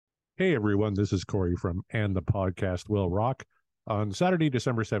Hey everyone, this is Corey from And the Podcast Will Rock. On Saturday,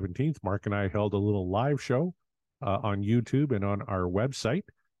 December 17th, Mark and I held a little live show on YouTube and on our website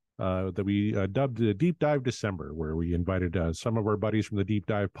that we dubbed the Deep Dive December, where we invited some of our buddies from the Deep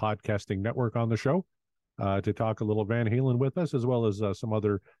Dive Podcasting Network on the show to talk a little Van Halen with us, as well as some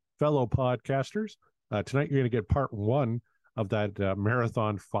other fellow podcasters. Tonight, you're going to get part one of that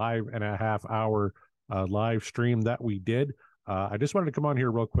marathon 5.5 hour live stream that we did. I just wanted to come on here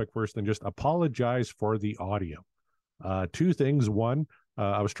real quick first and just apologize for the audio. Two things. One,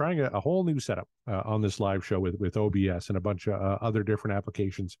 I was trying a whole new setup on this live show with OBS and a bunch of other different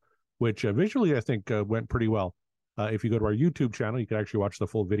applications, which visually I think went pretty well. If you go to our YouTube channel, you can actually watch the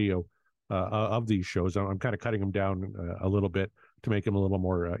full video of these shows. I'm kind of cutting them down a little bit to make them a little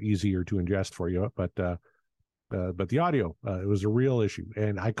more easier to ingest for you. But the audio, it was a real issue.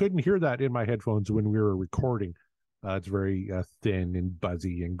 And I couldn't hear that in my headphones when we were recording. It's very thin and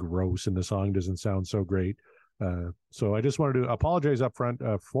buzzy and gross, and the song doesn't sound so great. So I just wanted to apologize up front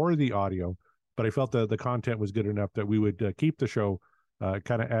for the audio, but I felt the content was good enough that we would keep the show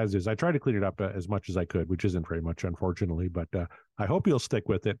kind of as is. I tried to clean it up as much as I could, which isn't very much, unfortunately, but I hope you'll stick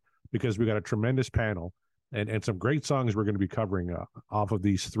with it because we got a tremendous panel and some great songs we're going to be covering off of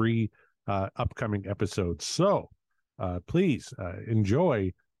these three upcoming episodes. So please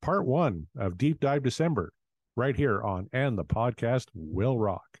enjoy part one of Deep Dive December right here on And the Podcast Will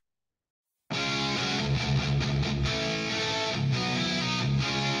Rock.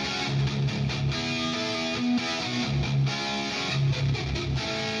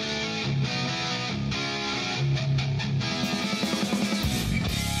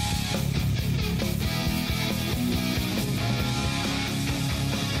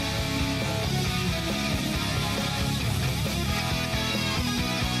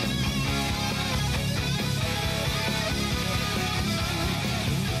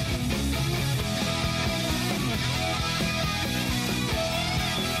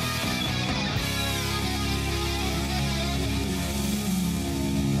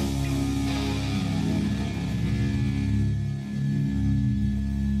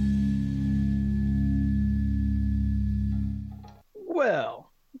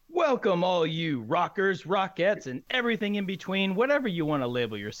 Welcome all you rockers, rockettes, and everything in between, whatever you want to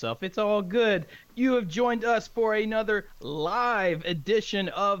label yourself. It's all good. You have joined us for another live edition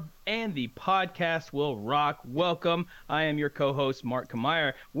of And the Podcast Will Rock. Welcome. I am your co-host, Mark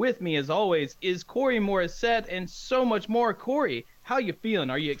Kamier. With me, as always, is Corey Morissette and so much more. Corey, how you feeling?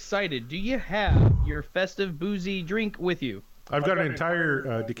 Are you excited? Do you have your festive boozy drink with you? I've got an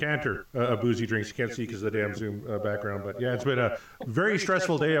entire decanter of boozy drinks. You can't see because of the damn Zoom background. But yeah, it's been a very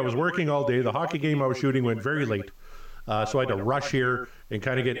stressful day. I was working all day. The hockey game I was shooting went very late. So I had to rush here and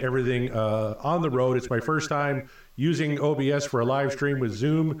kind of get everything on the road. It's my first time using OBS for a live stream with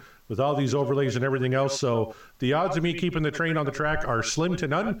Zoom, with all these overlays and everything else. So the odds of me keeping the train on the track are slim to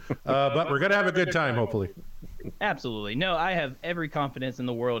none. But we're going to have a good time, hopefully. Absolutely. No, I have every confidence in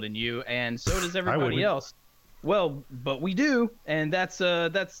the world in you, and so does everybody else. Well, but we do, and that's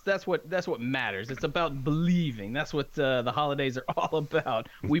what matters. It's about believing. That's what the holidays are all about.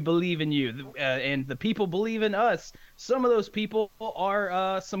 We believe in you, and the people believe in us. Some of those people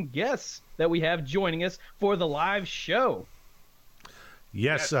are some guests that we have joining us for the live show.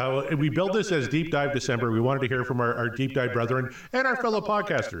 Yes, we built this as Deep Dive December. We wanted to hear from our Deep Dive brethren and our fellow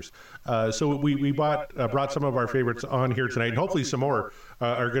podcasters. So we brought some of our favorites on here tonight, and hopefully some more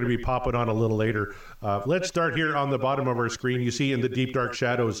are going to be popping on a little later. Let's start here on the bottom of our screen. You see in the deep, dark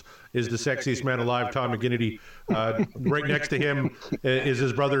shadows is the sexiest man alive, Tom McGinnity. Right next to him is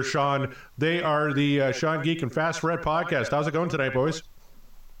his brother, Sean. They are the Sean Geek and Fast Fred podcast. How's it going tonight, boys?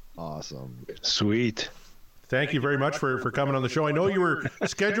 Awesome. Sweet. Thank you very much for coming on the show. I know you were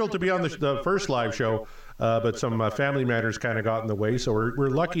scheduled to be on the first live show, but some family matters kind of got in the way. So we're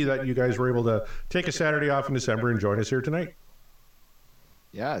lucky that you guys were able to take a Saturday off in December and join us here tonight.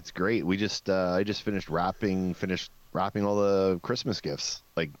 Yeah, it's great. We just I just finished wrapping all the Christmas gifts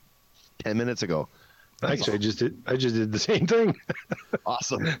like 10 minutes ago. Actually, I just did the same thing.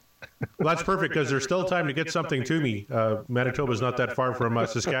 Awesome. Well, that's perfect because there's still time to get something to me. Manitoba's not that far from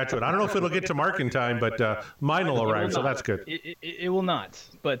Saskatchewan. I don't know if it'll get to Mark in time, but mine will arrive, so that's good. It will not,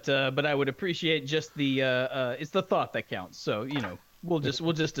 but I would appreciate just the it's the thought that counts. So we'll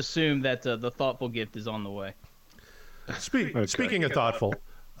just assume that the thoughtful gift is on the way. Speaking of thoughtful,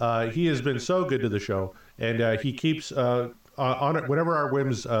 he has been so good to the show, and he keeps on it whenever our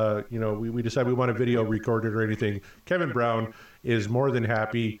whims. We decide we want a video recorded or anything. Kevin Brown is more than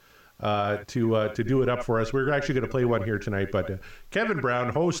happy to do it up for us. We're actually going to play one here tonight, but Kevin Brown,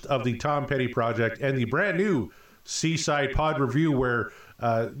 host of the Tom Petty Project and the brand new Seaside Pod Review, where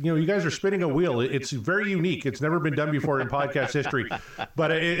you guys are spinning a wheel. It's very unique. It's never been done before in podcast history,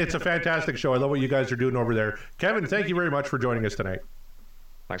 but it's a fantastic show. I love what you guys are doing over there. Kevin, thank you very much for joining us tonight.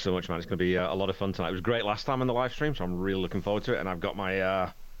 Thanks so much, man. It's going to be a lot of fun tonight. It was great last time on the live stream, so I'm really looking forward to it. And I've got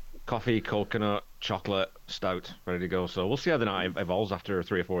my coffee, coconut, chocolate stout ready to go. So we'll see how the night evolves after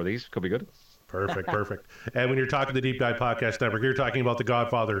 3 or 4 of these. Could be good. Perfect. And when you're talking the Deep Dive Podcast Network, you're talking about the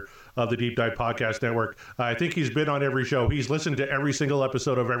godfather of the Deep Dive Podcast Network. I think he's been on every show. He's listened to every single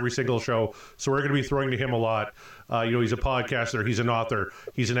episode of every single show. So we're going to be throwing to him a lot. He's a podcaster. He's an author.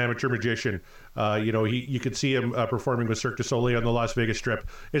 He's an amateur magician. You could see him performing with Cirque du Soleil on the Las Vegas Strip.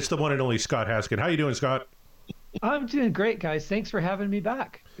 It's the one and only Scott Haskin. How you doing, Scott? I'm doing great, guys. Thanks for having me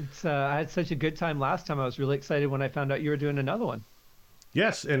back. I had such a good time last time. I was really excited when I found out you were doing another one.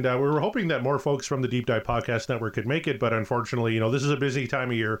 Yes, and we were hoping that more folks from the Deep Dive Podcast Network could make it, but unfortunately, this is a busy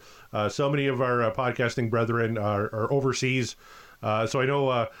time of year. So many of our podcasting brethren are overseas. So I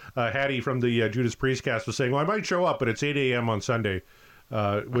know Hattie from the Judas Priest cast was saying, well, I might show up, but it's 8 a.m. on Sunday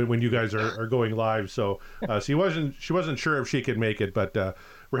when you guys are going live. So she wasn't sure if she could make it, but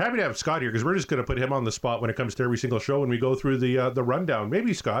we're happy to have Scott here because we're just going to put him on the spot when it comes to every single show when we go through the rundown.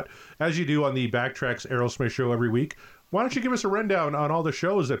 Maybe, Scott, as you do on the Backtracks Aerosmith show every week, why don't you give us a rundown on all the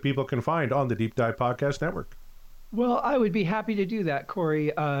shows that people can find on the Deep Dive Podcast Network? Well, I would be happy to do that,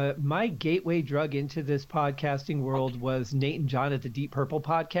 Corey. My gateway drug into this podcasting world was Nate and John at the Deep Purple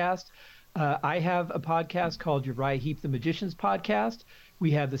podcast. I have a podcast called Uriah Heep the Magician's Podcast.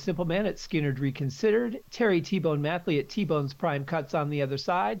 We have the Simple Man at Skinnerd Reconsidered, Terry T-Bone Mathley at T-Bone's Prime Cuts on the Other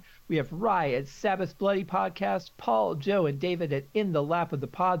Side. We have Rye at Sabbath Bloody Podcast, Paul, Joe, and David at In the Lap of the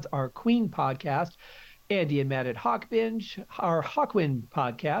Pods, our Queen podcast. Andy and Matt at Hawk Binge, our Hawkwind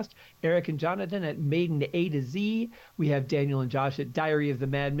podcast. Eric and Jonathan at Maiden A to Z. We have Daniel and Josh at Diary of the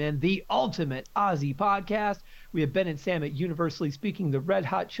Madmen, the ultimate Aussie podcast. We have Ben and Sam at Universally Speaking, the Red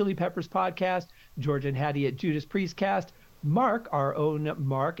Hot Chili Peppers podcast. George and Hattie at Judas Priest cast. Mark, our own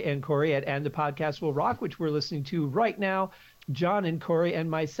Mark, and Corey at And the Podcast Will Rock, which we're listening to right now. John and Corey and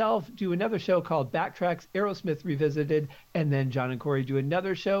myself do another show called Backtracks Aerosmith Revisited, and then John and Corey do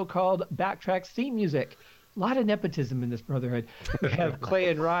another show called Backtracks Theme Music. A lot of nepotism in this brotherhood. We have Clay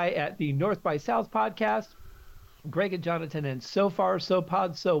and Rye at the North by South podcast, Greg and Jonathan and So Far, So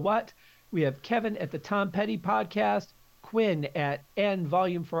Pod, So What. We have Kevin at the Tom Petty podcast, Quinn at N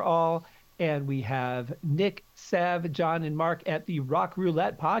Volume for All, and we have Nick, Sav, John, and Mark at the Rock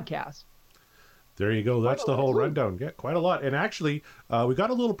Roulette podcast. There you go. That's the whole rundown. Yeah, quite a lot. And actually, we got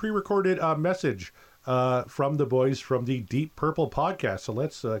a little pre-recorded message from the boys from the Deep Purple podcast. So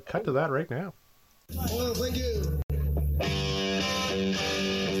let's cut to that right now. Oh, thank you.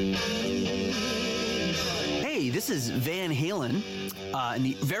 Hey, this is Van Halen. In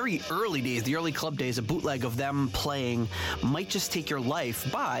the very early days, the early club days, a bootleg of them playing Might Just Take Your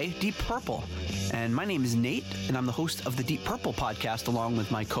Life by Deep Purple. And my name is Nate, and I'm the host of the Deep Purple podcast along with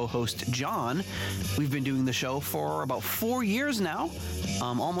my co-host John. We've been doing the show for about 4 years now,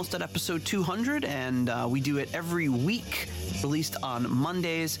 almost at episode 200, and we do it every week, released on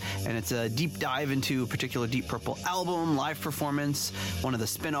Mondays, and it's a deep dive into a particular Deep Purple album, live performance, one of the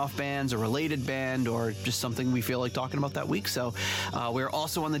spin-off bands, a related band, or just something we feel like talking about that week. So we're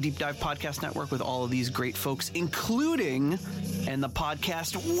also on the Deep Dive Podcast Network with all of these great folks, including, and the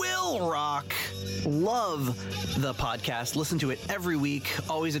podcast Will Rock. Love the podcast. Listen to it every week.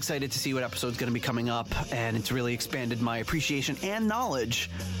 Always excited to see what episode's going to be coming up, and it's really expanded my appreciation and knowledge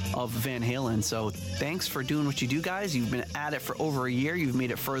of Van Halen. So thanks for doing what you do, guys. You've been at it for over a year. You've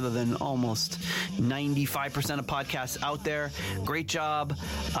made it further than almost 95% of podcasts out there. Great job.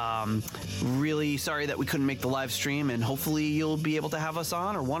 Really sorry that we couldn't make the live stream, and hopefully you'll be able to have us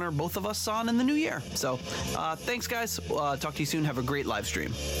on, or one or both of us on, in the new year. So thanks, guys. Talk to you soon. Have a great live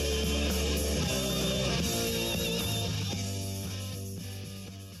stream.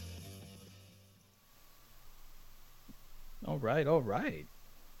 All right.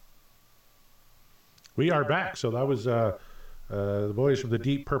 We are back. So that was the boys from the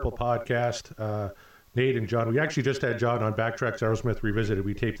Deep Purple podcast, Nate and John. We actually just had John on Backtracks Aerosmith Revisited.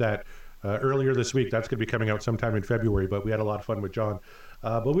 We taped that earlier this week. That's going to be coming out sometime in February, but we had a lot of fun with John.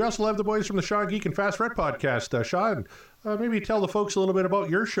 But we also have the boys from the Sean Geek and Fast Red podcast. Sean, maybe tell the folks a little bit about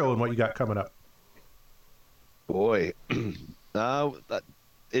your show and what you got coming up. Boy,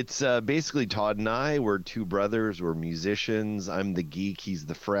 it's basically Todd and I. We're two brothers. We're musicians. I'm the geek. He's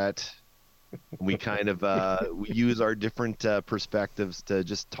the fret. We kind of we use our different perspectives to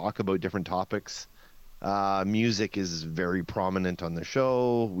just talk about different topics. Music is very prominent on the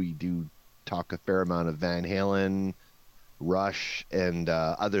show. We do talk a fair amount of Van Halen. Rush, and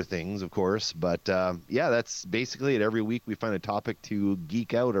other things, of course. But yeah, that's basically it. Every week we find a topic to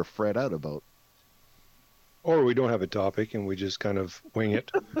geek out or fret out about. Or we don't have a topic and we just kind of wing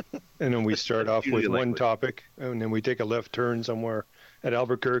it. And then we start off with one topic, and then we take a left turn somewhere at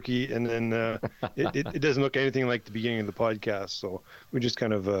Albuquerque, and then it doesn't look anything like the beginning of the podcast. So we just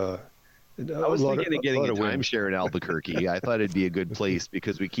kind of... I was thinking of getting a timeshare in Albuquerque. I thought it'd be a good place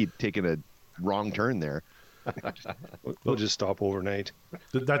because we keep taking a wrong turn there. We'll just stop overnight.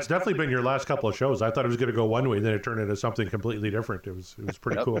 That's definitely been your last couple of shows. I thought it was going to go one way, then it turned into something completely different. It was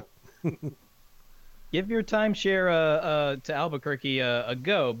pretty cool. Give your timeshare to Albuquerque a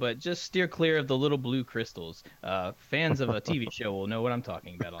go, but just steer clear of the little blue crystals. Fans of a TV show will know what I'm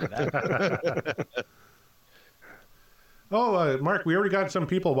talking about on that. Mark, we already got some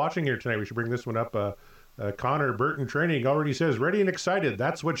people watching here tonight. We should bring this one up. Connor Burton Training already says, ready and excited.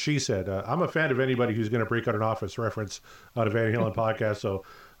 That's what she said. I'm a fan of anybody who's going to break out an Office reference on a Van Halen podcast. So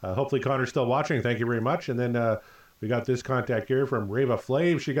hopefully Connor's still watching. Thank you very much. And then we got this contact here from Rava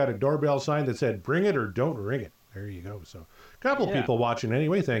Flav. She got a doorbell sign that said, bring it or don't ring it. There you go. So a couple people watching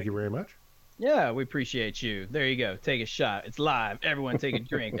anyway. Thank you very much. Yeah, we appreciate you. There you go. Take a shot. It's live. Everyone take a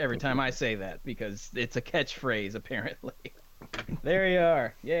drink every time I say that because it's a catchphrase, apparently. There you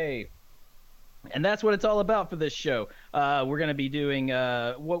are. Yay. And that's what it's all about for this show. We're going to be doing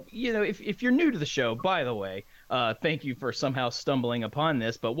if you're new to the show, by the way, thank you for somehow stumbling upon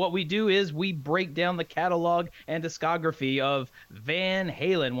this. But what we do is we break down the catalog and discography of Van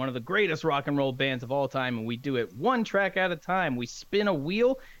Halen, one of the greatest rock and roll bands of all time. And we do it one track at a time. We spin a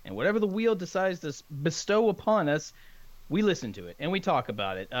wheel, and whatever the wheel decides to bestow upon us, we listen to it and we talk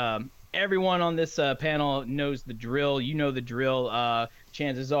about it. Everyone on this panel knows the drill. You know the drill.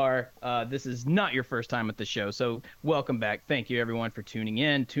 Chances are this is not your first time at the show. So welcome back. Thank you, everyone, for tuning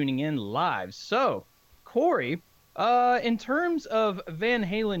in live. So, Corey, in terms of Van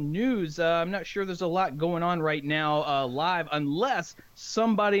Halen news, I'm not sure there's a lot going on right now live unless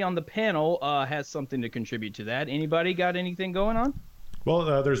somebody on the panel has something to contribute to that. Anybody got anything going on?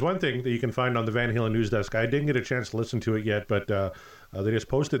 Well, there's one thing that you can find on the Van Halen news desk. I didn't get a chance to listen to it yet, but they just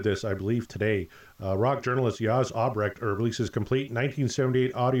posted this, I believe, today. Rock journalist Jas Obrecht releases complete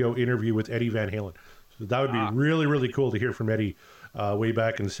 1978 audio interview with Eddie Van Halen. So that would be really, really cool to hear from Eddie way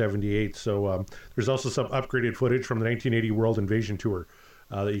back in '78. So there's also some upgraded footage from the 1980 World Invasion Tour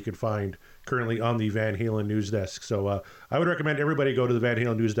that you can find currently on the Van Halen news desk. So I would recommend everybody go to the Van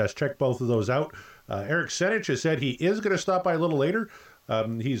Halen news desk, check both of those out. Eric Senich has said he is going to stop by a little later.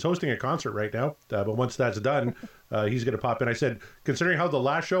 He's hosting a concert right now, but once that's done, he's going to pop in. I said, considering how the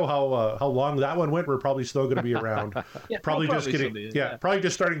last show, how long that one went, we're probably still going to be around. Probably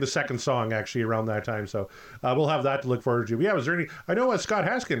just starting the second song actually around that time. So we'll have that to look forward to. Yeah, was there any? I know Scott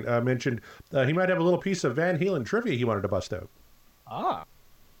Haskin mentioned he might have a little piece of Van Halen trivia he wanted to bust out.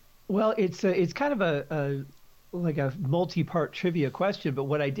 Well, it's kind of a multi-part trivia question, but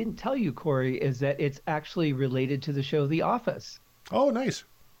what I didn't tell you, Corey, is that it's actually related to the show The Office. Oh, nice.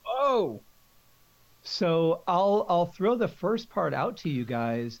 Oh. So I'll throw the first part out to you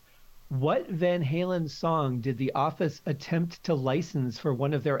guys. What Van Halen song did The Office attempt to license for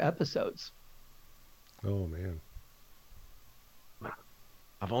one of their episodes? Oh, man.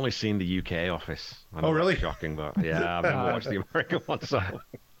 I've only seen the UK Office. I know oh, really? That's shocking, but yeah, I've never watched the American one, so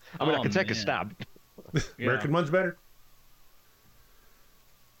I mean, I can take a stab. American one's better.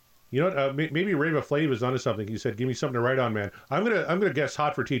 You know what? Maybe Rava Flav is onto something. He said, "Give me something to write on, man." I'm gonna guess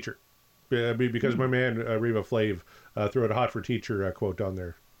 "Hot for Teacher," because my man Rava Flav threw out a "Hot for Teacher" quote on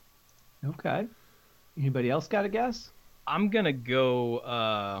there. Okay. Anybody else got a guess? I'm gonna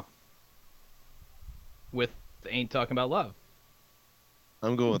go with "Ain't Talking About Love."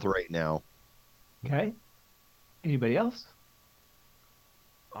 I'm going with "Right Now." Okay. Anybody else?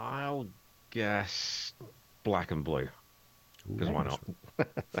 I'll guess "Black and Blue." Because why not?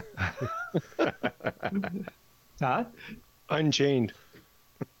 Todd? Unchained.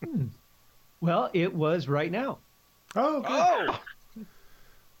 Well, it was "Right Now." Oh, good.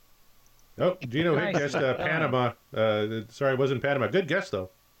 Oh, Gino Hick guessed Panama. Sorry, it wasn't Panama. Good guess, though.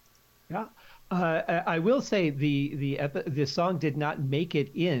 Yeah. I will say the song did not make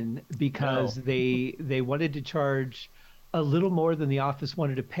it in because they wanted to charge a little more than The Office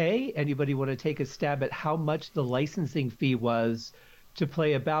wanted to pay. Anybody want to take a stab at how much the licensing fee was to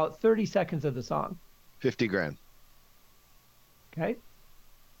play about 30 seconds of the song? $50,000. Okay.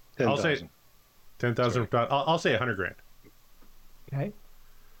 10,000. I'll say 10,000. I'll say $100,000. Okay.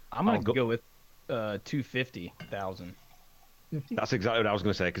 I'm gonna go with 250,000. That's exactly what I was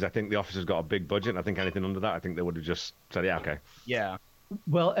going to say, because I think The Office has got a big budget. And I think anything under that, I think they would have just said, yeah, okay. Yeah.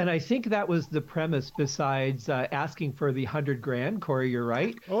 Well, and I think that was the premise besides asking for the $100,000. Corey, you're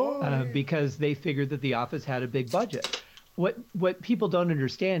right. Because they figured that The Office had a big budget. What people don't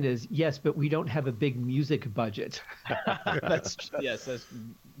understand is, yes, but we don't have a big music budget. That's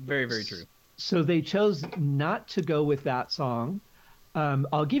very, very true. So they chose not to go with that song.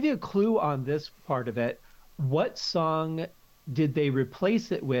 I'll give you a clue on this part of it. What song did they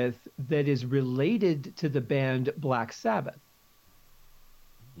replace it with that is related to the band Black Sabbath?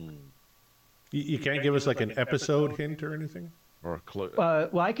 You can't give us like an episode hint or anything? Or a clue?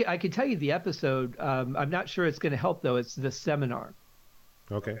 Well, I could tell you the episode. I'm not sure it's going to help, though. It's The Seminar.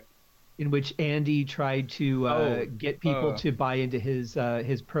 Okay. In which Andy tried to get people to buy into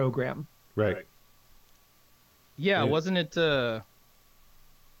his program. Right. Yeah, wasn't it...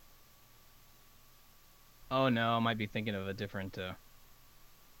 Oh, no, I might be thinking of a different...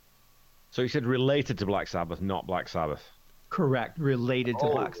 So you said related to Black Sabbath, not Black Sabbath. Correct. Related to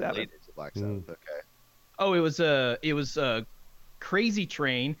Black Sabbath. Related to Black Sabbath. Okay. Oh, it was Crazy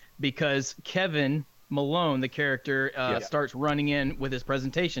Train, because Kevin Malone, the character, starts running in with his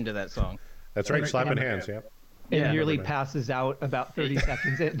presentation to that song. That's right, slapping hands, yeah. And nearly passes out about 30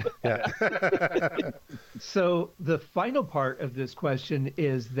 seconds in. Yeah. So the final part of this question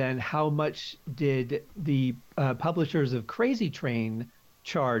is then, how much did the publishers of Crazy Train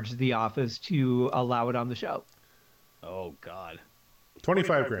charge The Office to allow it on the show? Oh, God.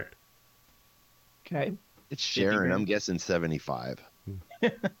 $25,000. Okay. It's Sharon. I'm guessing 75.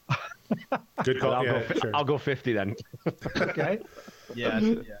 Good call. I'll go 50 then. Okay. Yeah.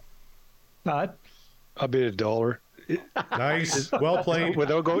 Todd? I'll bet $1. Nice. Well played.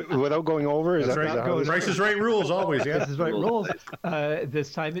 Without going over? Is That's that right. Price is Right rules always, yeah. This is right rules.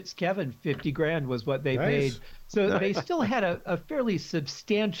 This time it's Kevin. $50,000 was what they paid. So they still had a fairly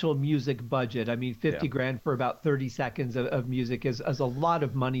substantial music budget. I mean, $50,000 for about 30 seconds of music is a lot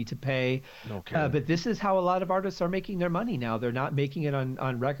of money to pay. Okay. But this is how a lot of artists are making their money now. They're not making it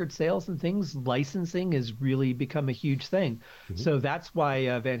on record sales and things. Licensing has really become a huge thing. Mm-hmm. So that's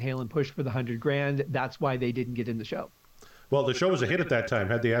why Van Halen pushed for the $100,000. That's why they didn't get in the show. Well, the show was a hit at that time.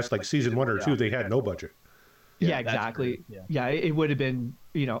 Had they asked like season 1 or 2, they had no budget. Yeah, exactly. Yeah, it would have been,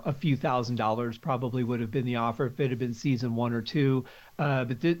 a few $1,000s probably would have been the offer if it had been season 1 or 2.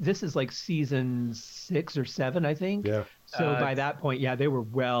 But this is like season 6 or 7, I think. Yeah. So by that point, they were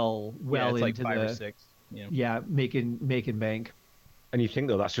well into like 5 or 6. Yeah, making bank. And you think,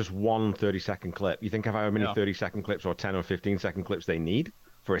 though, that's just one 30-second clip. You think of how many 30-second clips or 10 or 15-second clips they need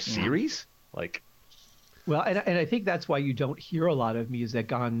for a series? Like... Well, and I think that's why you don't hear a lot of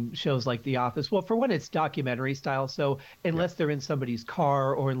music on shows like The Office. Well, for one, it's documentary style. So unless they're in somebody's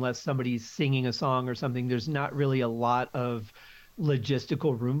car or unless somebody's singing a song or something, there's not really a lot of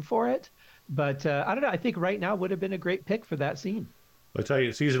logistical room for it. But I don't know. I think right now would have been a great pick for that scene. I'll tell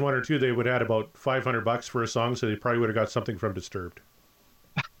you, season 1 or 2, they would have had about $500 for a song, so they probably would have got something from Disturbed.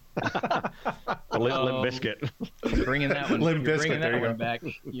 Limp Bizkit. Bringing that one. Limp Bizkit. There you go. Back.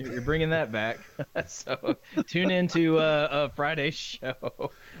 You're bringing that back. So tune into Friday's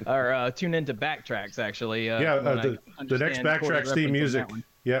show, or tune into Backtracks actually. The next Backtracks theme music.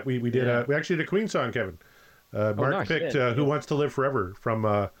 Yeah, we did. We actually did a Queen song, Kevin. Mark picked "Who Wants to Live Forever" from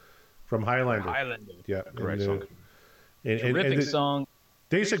Highlander. Highlander. Yeah, great song. Terrific song.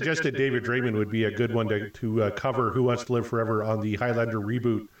 They suggested David Draymond would be a good one to cover "Who Wants to Live Forever" on the Highlander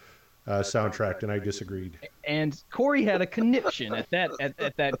reboot soundtrack, and I disagreed. And Corey had a conniption at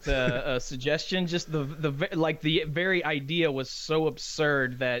that suggestion. Just the very idea was so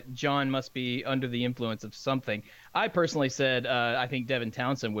absurd that John must be under the influence of something. I personally said I think Devin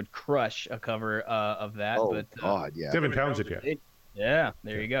Townsend would crush a cover of that. Oh, but, God, yeah. Devin Townsend, yeah. Yeah,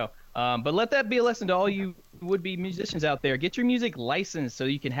 there you go. But let that be a lesson to all you would-be musicians out there. Get your music licensed so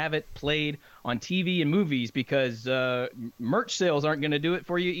you can have it played on TV and movies, because merch sales aren't going to do it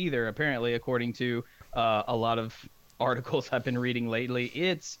for you either, apparently, according to a lot of articles I've been reading lately.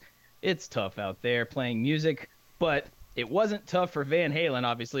 It's tough out there playing music, but it wasn't tough for Van Halen,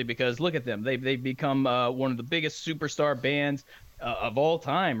 obviously, because look at them. They've become one of the biggest superstar bands of all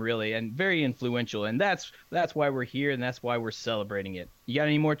time, really, and very influential. And that's why we're here, and that's why we're celebrating it. You got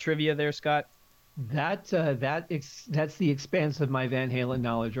any more trivia there, Scott? That's the expanse of my Van Halen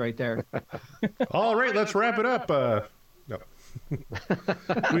knowledge right there. All right, let's wrap it up. No.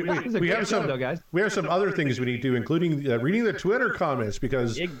 we have some, though, guys. We have some other things we need to do, including reading the Twitter comments,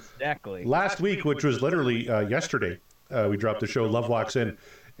 because last week, which was literally yesterday, we dropped the show Love Walks In,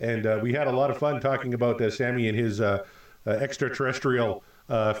 and we had a lot of fun talking about Sammy and his extraterrestrial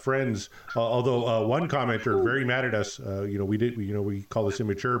friends. Although one commenter very mad at us. We call this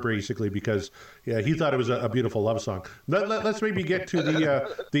immature basically because he thought it was a beautiful love song. Let's maybe get to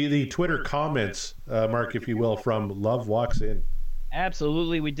the Twitter comments, Mark, if you will, from Love Walks In.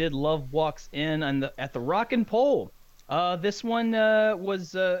 Absolutely, we did Love Walks In at the Rockin' Poll. This one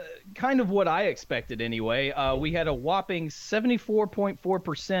was kind of what I expected anyway. We had a whopping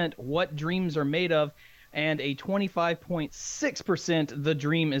 74.4% what dreams are made of, and a 25.6% the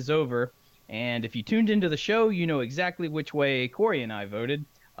dream is over. And if you tuned into the show, you know exactly which way Corey and I voted.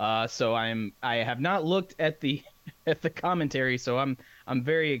 So I have not looked at the commentary, so I'm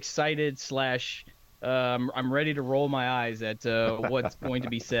very excited / I'm ready to roll my eyes at what's going to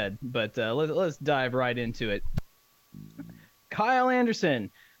be said. But let's dive right into it. Kyle Anderson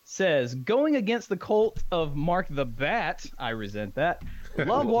says, going against the cult of Mark the Bat, I resent that.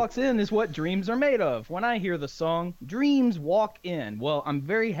 Love Walks In is what dreams are made of. When I hear the song, dreams walk in. Well, I'm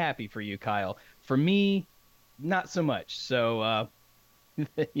very happy for you, Kyle. For me, not so much. So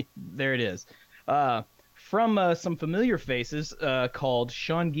there it is. From some familiar faces called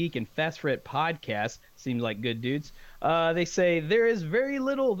Sean Geek and Fast Fret Podcast, seems like good dudes. They say there is very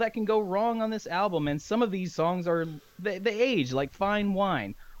little that can go wrong on this album, and some of these songs they age like fine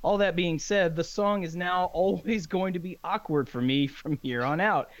wine. All that being said, the song is now always going to be awkward for me from here on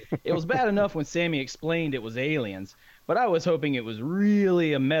out. It was bad enough when Sammy explained it was aliens, but I was hoping it was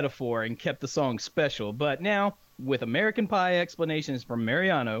really a metaphor and kept the song special. But now, with American Pie explanations from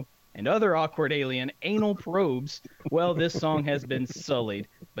Mariano and other awkward alien anal probes, well, this song has been sullied.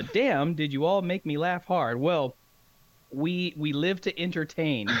 But damn, did you all make me laugh hard. Well, we live to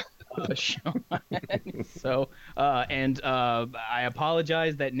entertain, Sean. So, I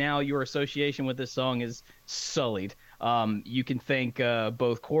apologize that now your association with this song is sullied. You can thank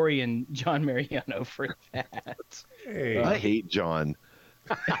both Corey and John Mariano for that. Hey. I hate John.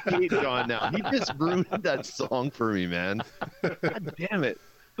 I hate John now. He just ruined that song for me, man. God damn it.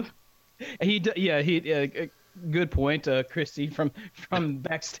 Good point. Christy from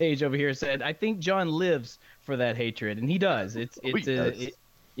backstage over here said, I think John lives for that hatred, and he does.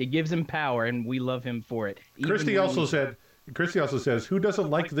 It gives him power, and we love him for it. Christy also says, who doesn't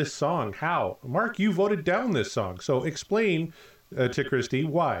like this song? How? Mark, you voted down this song, so explain to Christy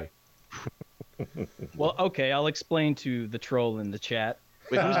why. Well, okay, I'll explain to the troll in the chat.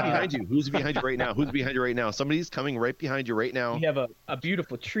 Wait, who's behind you? Who's behind you right now? Who's behind you right now? Somebody's coming right behind you right now. We have a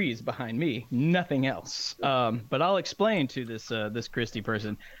beautiful trees behind me, nothing else. But I'll explain to this Christy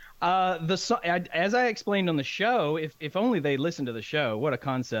person. The song, as I explained on the show, if only they listened to the show, what a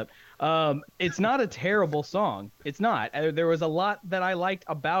concept. It's not a terrible song. It's not. There was a lot that I liked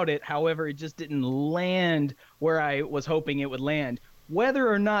about it. However, it just didn't land where I was hoping it would land. Whether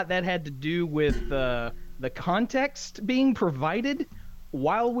or not that had to do with the context being provided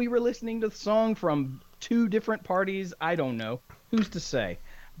while we were listening to the song from two different parties, I don't know. Who's to say?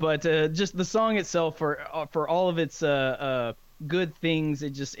 But just the song itself, for all of its good things,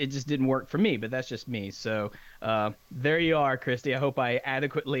 it just didn't work for me. But that's just me. So there you are, Christy. I hope I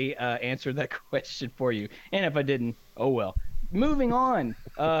adequately answered that question for you. And if I didn't, oh well. Moving on.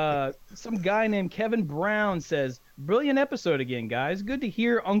 Some guy named Kevin Brown says, brilliant episode again, guys. Good to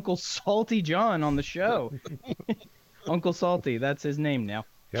hear Uncle Salty John on the show. Uncle Salty, that's his name now.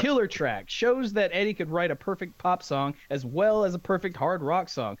 Yep. Killer track. Shows that Eddie could write a perfect pop song as well as a perfect hard rock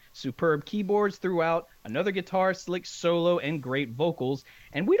song. Superb keyboards throughout, another guitar slick solo, and great vocals.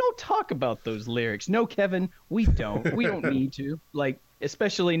 And we don't talk about those lyrics. No, Kevin, we don't. We don't need to. Like,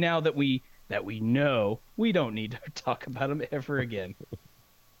 especially now that we know, we don't need to talk about them ever again.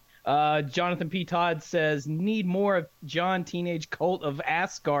 Jonathan P. Todd says, need more of John Teenage Cult of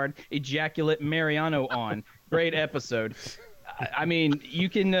Asgard Ejaculate Mariano on. Great episode. I mean, you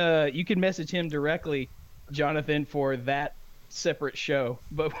can message him directly, Jonathan, for that separate show.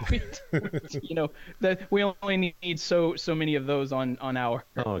 But we only need so many of those on our.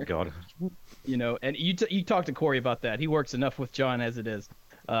 Oh God. And you talk to Corey about that. He works enough with John as it is.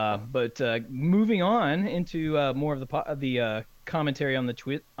 But moving on into more of the commentary on the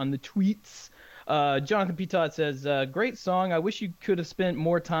tweets. Jonathan P. Todd says, great song. I wish you could have spent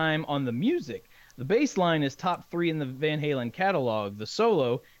more time on the music. The bass line is top 3 in the Van Halen catalog. The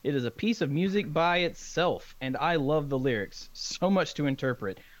solo, it is a piece of music by itself, and I love the lyrics. So much to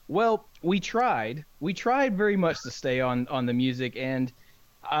interpret. Well, we tried very much to stay on the music, and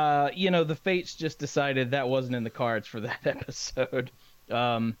the fates just decided that wasn't in the cards for that episode.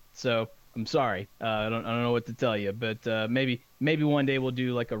 So I'm sorry. I don't know what to tell you, but maybe one day we'll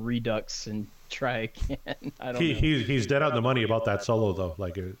do like a redux and try again. I don't know. He's dead on the money about that solo though.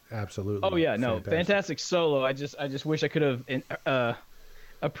 Like absolutely. Oh yeah, no, fantastic solo. I just wish I could have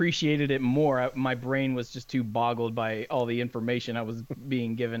appreciated it more. My brain was just too boggled by all the information I was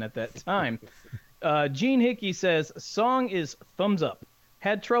being given at that time. Gene Hickey says, song is thumbs up.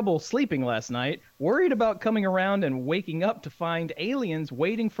 Had trouble sleeping last night. Worried about coming around and waking up to find aliens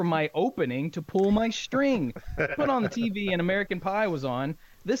waiting for my opening to pull my string. Put on the TV and American Pie was on.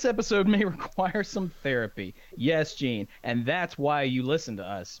 This episode may require some therapy. Yes, Gene. And that's why you listen to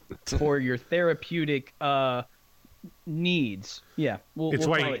us. For your therapeutic needs. Yeah. We'll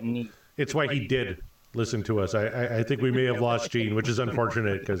call it needs. It's why he did listen to us. I think we may have lost Gene, which is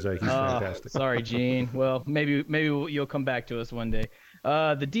unfortunate because he's fantastic. Sorry, Gene. Well, maybe you'll come back to us one day.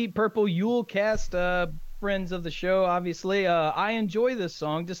 The Deep Purple Yule Cast, friends of the show, obviously. I enjoy this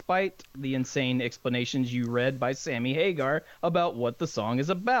song despite the insane explanations you read by Sammy Hagar about what the song is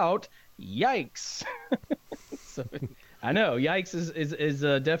about. Yikes. So, I know, yikes is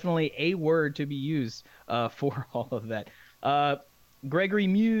definitely a word to be used for all of that. Gregory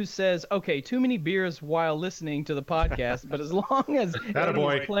Muse says, okay, too many beers while listening to the podcast, but as long as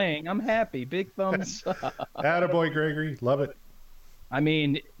Eddie's playing, I'm happy. Big thumbs up. Attaboy, Gregory. Love it. I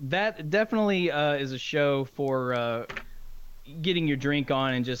mean, that definitely is a show for getting your drink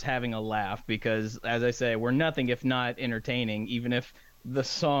on and just having a laugh because, as I say, we're nothing if not entertaining, even if the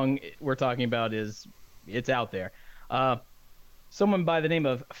song we're talking about it's out there. Someone by the name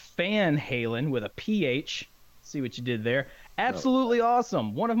of Fan Halen with a PH. See what you did there. Absolutely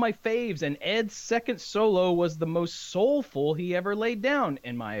awesome. One of my faves, and Ed's second solo was the most soulful he ever laid down,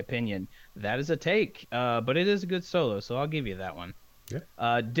 in my opinion. That is a take, but it is a good solo, so I'll give you that one.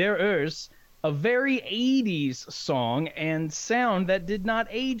 Yeah. Der Urs, a very 80s song and sound that did not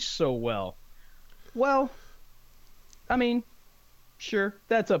age so well. Well, I mean, sure,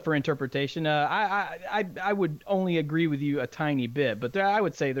 that's up for interpretation. I would only agree with you a tiny bit, but I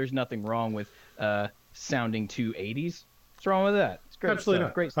would say there's nothing wrong with sounding too 80s. What's wrong with that? It's great. Absolutely stuff.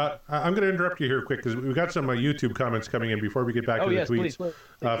 not. Great stuff. I'm going to interrupt you here quick because we've got some YouTube comments coming in before we get back to the tweets.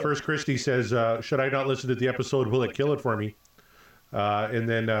 Please. First, Christy says, should I not listen to the episode? Will it kill it for me? And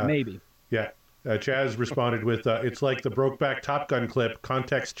then maybe. Yeah. Chaz responded with, it's like the Brokeback Top Gun clip.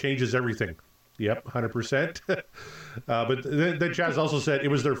 Context changes everything. Yep, 100%. But then Chaz also said it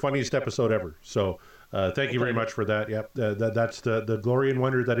was their funniest episode ever. So thank you very much for that. Yep, that's the glory and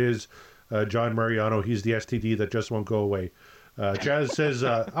wonder that is John Mariano. He's the STD that just won't go away. Chaz says,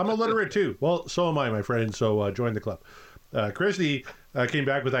 I'm illiterate too. Well, so am I, my friend. So join the club. Christy came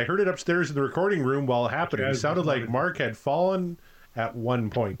back with, I heard it upstairs in the recording room while it happened. It sounded like Mark had fallen at one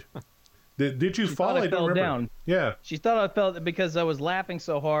point. Did you fall? I fell down. Yeah. She thought I fell because I was laughing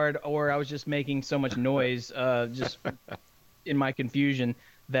so hard or I was just making so much noise just in my confusion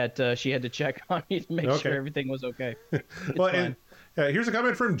that she had to check on me to make sure everything was okay. Well, and here's a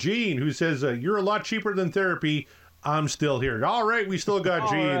comment from Gene who says, you're a lot cheaper than therapy. I'm still here. All right, we still got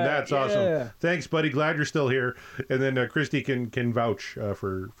Gene. Right, that's awesome. Thanks, buddy. Glad you're still here. And then Christy can vouch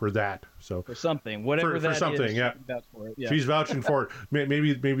for that. So for something, whatever for something, is, yeah. She's vouching for it.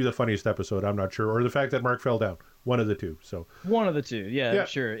 Maybe the funniest episode. I'm not sure, or the fact that Mark fell down. One of the two. So one of the two. Yeah.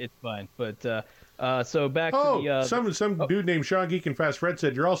 Sure, it's fine. But so back to the some dude named Sean Geek and Fast Fred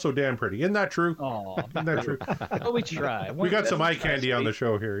said you're also damn pretty. Isn't that true? Oh, isn't that true? Well, we try. We got some eye candy on the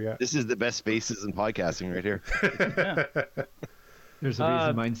show here. Yeah. This is the best faces in podcasting right here. There's a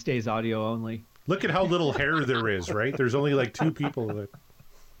reason mine stays audio only. Look at how little hair there is, right? There's only like two people that...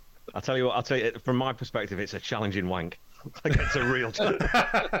 I'll tell you what. From my perspective, it's a challenging wank. Like it's a real.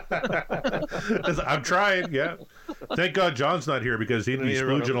 I'm trying. Yeah. Thank God John's not here because he'd be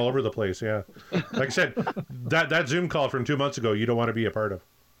spooging all over the place. Yeah. Like I said, that Zoom call from 2 months ago, you don't want to be a part of.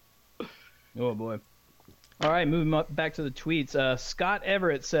 Oh boy. All right, moving back to the tweets. Scott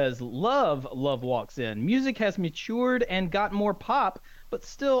Everett says, Love walks in. Music has matured and got more pop, but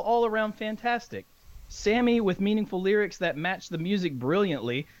still all around fantastic. Sammy with meaningful lyrics that match the music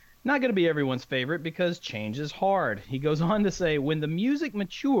brilliantly. Not going to be everyone's favorite because change is hard. He goes on to say, when the music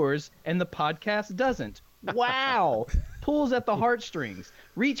matures and the podcast doesn't. Wow. Pulls at the heartstrings.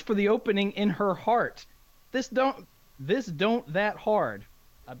 Reach for the opening in her heart. This don't that hard.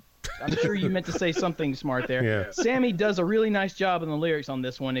 I'm sure you meant to say something smart there. Yeah. Sammy does a really nice job in the lyrics on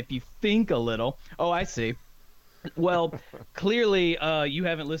this one if you think a little. Oh, I see. Well, clearly you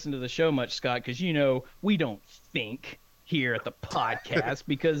haven't listened to the show much, Scott, because we don't think here at the podcast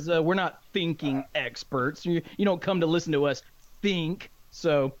because we're not thinking experts. You don't come to listen to us think.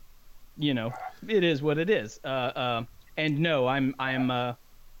 So, it is what it is. And no, I'm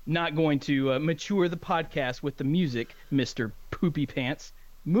not going to mature the podcast with the music, Mr. Poopy Pants.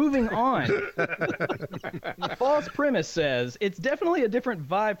 Moving on. False Premise says, it's definitely a different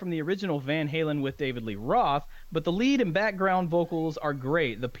vibe from the original Van Halen with David Lee Roth, but the lead and background vocals are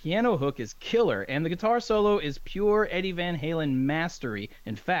great. The piano hook is killer, and the guitar solo is pure Eddie Van Halen mastery.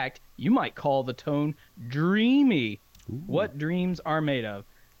 In fact, you might call the tone dreamy. Ooh. What dreams are made of?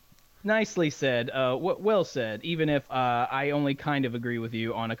 Nicely said. Well said, even if I only kind of agree with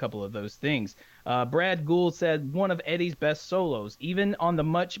you on a couple of those things. Brad Gould said one of Eddie's best solos, even on the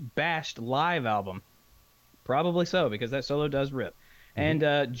much bashed live album. Probably so, because that solo does rip. Mm-hmm.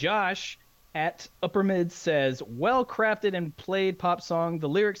 And Josh at Upper Mid says, well-crafted and played pop song. The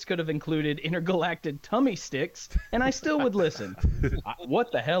lyrics could have included intergalactic tummy sticks, and I still would listen.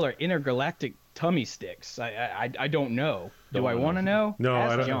 What the hell are intergalactic tummy sticks? I don't know. Do I want to know? No,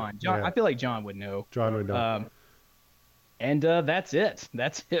 Ask I don't. John. Yeah. I feel like John would know. John would know. And that's it.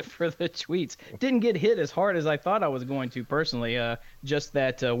 That's it for the tweets. Didn't get hit as hard as I thought I was going to personally. Just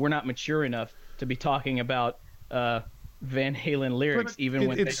that we're not mature enough to be talking about Van Halen lyrics, even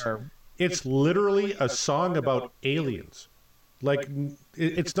when they are. It's literally a song about aliens. Like,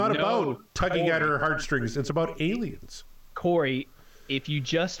 it's not about tugging at her heartstrings. It's about aliens. Corey, if you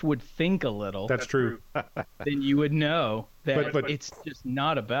just would think a little. That's true. Then you would know that it's just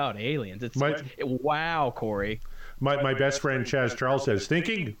not about aliens. Wow, Corey. My best friend Chaz Charles says,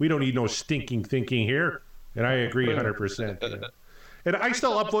 thinking? We don't need no stinking thinking here. And I agree 100%. Yeah. And I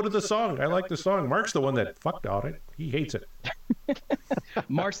still uploaded the song. I like the song. Mark's the one that fucked on it. He hates it.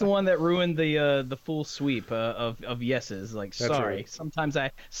 Mark's the one that ruined the full sweep of yeses. Like, that's sorry. Right.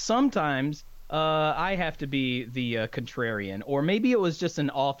 Sometimes I have to be the contrarian, or maybe it was just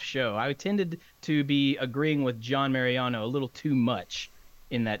an off show. I tended to be agreeing with John Mariano a little too much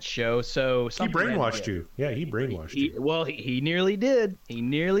in that show. So he brainwashed you. Yeah, he brainwashed you. Well, he nearly did. He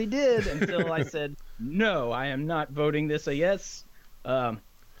nearly did until I said, no, I am not voting this a yes.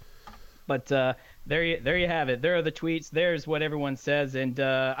 But there you have it. There are the tweets. There's what everyone says, and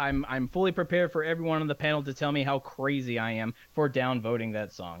I'm fully prepared for everyone on the panel to tell me how crazy I am for downvoting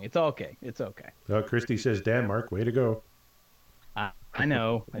that song. It's okay. It's okay. Christy says, "Damn, Mark, way to go." I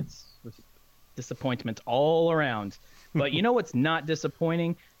know it's disappointment all around, but you know what's not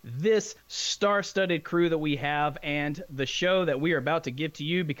disappointing? This star-studded crew that we have, and the show that we are about to give to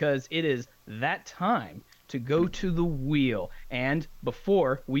you, because it is that time to go to the wheel. And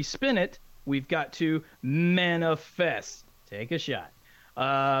before we spin it, we've got to manifest. Take a shot.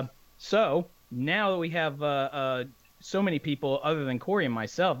 So now that we have so many people other than Corey and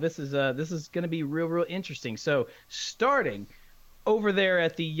myself, this is going to be real interesting. So starting over there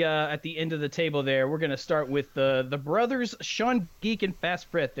at the end of the table there, we're going to start with the brothers Sean Geek and Fast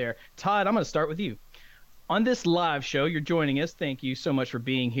Fret there. Todd, I'm going to start with you. On this live show, you're joining us. Thank you so much for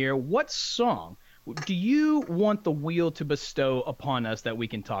being here. What song do you want the wheel to bestow upon us that we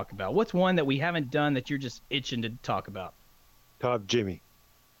can talk about? What's one that we haven't done that you're just itching to talk about? Top Jimmy.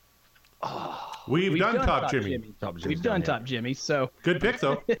 Oh, we've done Top Jimmy. We've done Top Jimmy. So good pick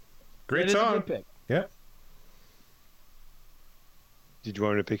though. Great song. Good pick. Yeah. Did you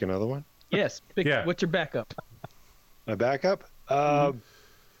want me to pick another one? Yes. Yeah. What's your backup? My backup?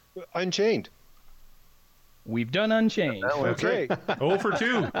 Unchained. We've done Unchained. Okay. 0 for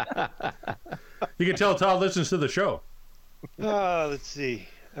 2. You can tell Todd listens to the show. Let's see.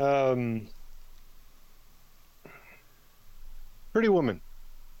 Pretty Woman.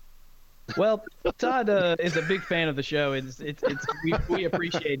 Well, Todd is a big fan of the show. We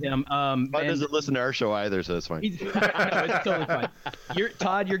appreciate him. Todd doesn't listen to our show either, so it's fine. It's totally fine.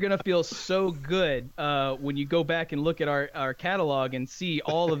 Todd, you're gonna feel so good when you go back and look at our catalog and see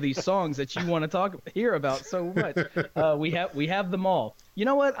all of these songs that you want to hear about so much. We have them all. You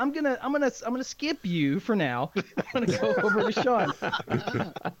know what? I'm gonna skip you for now. I'm gonna go over to Sean.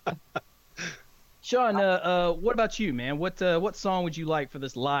 Sean, what about you, man? What song would you like for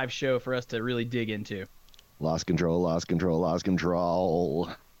this live show for us to really dig into? Lost Control, Lost Control, Lost Control.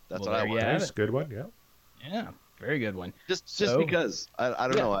 That's what I want. That's a good one, yeah. Yeah, very good one. Just because, I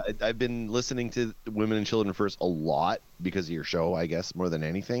don't know, I've been listening to Women and Children First a lot because of your show, I guess, more than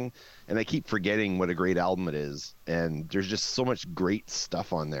anything. And I keep forgetting what a great album it is. And there's just so much great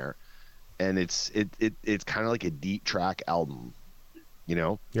stuff on there. And it's kind of like a deep track album, you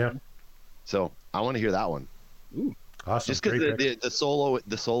know? Yeah. So I want to hear that one. Ooh, awesome! Just because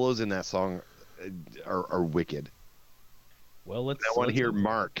the solos in that song are wicked. Well, I want to hear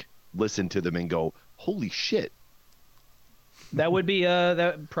Mark listen to them and go, "Holy shit!" That would be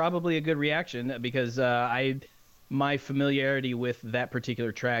probably a good reaction because my familiarity with that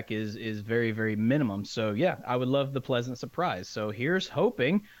particular track is very, very minimum. So yeah, I would love the pleasant surprise. So here's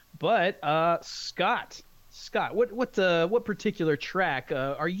hoping. But Scott, Scott, what particular track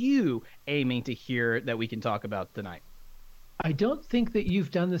are you aiming to hear that we can talk about tonight? I don't think that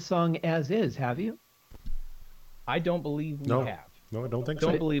you've done the song as is, have you? I don't believe we have. No, I don't think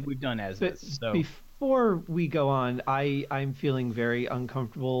Don't so. believe we've done as But is. So. before we go on, I'm feeling very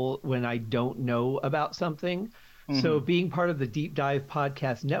uncomfortable when I don't know about something. So being part of the Deep Dive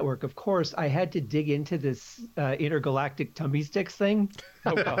Podcast Network, of course, I had to dig into this intergalactic tummy sticks thing.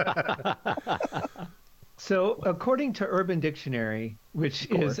 So according to Urban Dictionary, which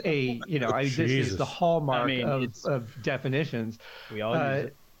is this is the hallmark of definitions. We all use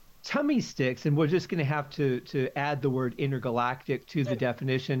it. Tummy sticks, and we're just going to have to add the word intergalactic to the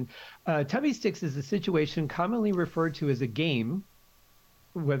definition. Tummy sticks is a situation commonly referred to as a game,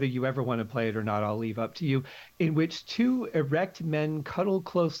 whether you ever want to play it or not, I'll leave up to you, in which two erect men cuddle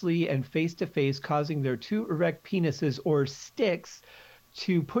closely and face to face, causing their two erect penises or sticks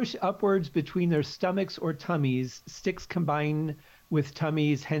to push upwards between their stomachs or tummies. Sticks combine with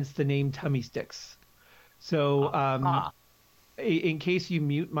tummies, hence the name tummy sticks. So in case you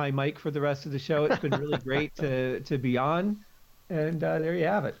mute my mic for the rest of the show, it's been really great to be on. And there you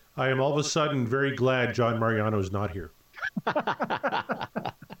have it. I am all of a sudden very glad John Mariano is not here.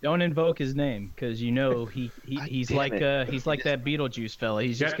 Don't invoke his name, because he's like that Beetlejuice fella.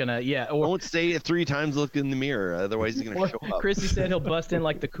 He's just gonna Don't say it 3 times. Look in the mirror, otherwise he's gonna show up. Chrissy said he'll bust in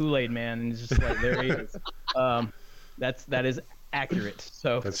like the Kool-Aid Man, and it's just like there he is. That is accurate.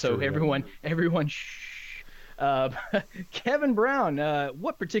 So true, everyone shh. Kevin Brown,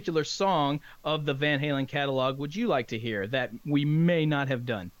 what particular song of the Van Halen catalog would you like to hear that we may not have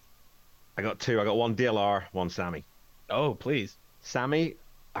done? I got 2. I got one DLR, one Sammy. Oh, please. Sammy,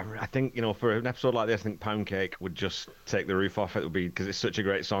 I think, for an episode like this, I think Pound Cake would just take the roof off. It would be, because it's such a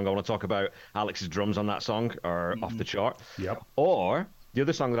great song. I want to talk about Alex's drums on that song are off the chart. Yep. Or the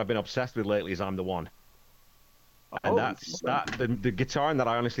other song that I've been obsessed with lately is I'm the One. And the guitar in that,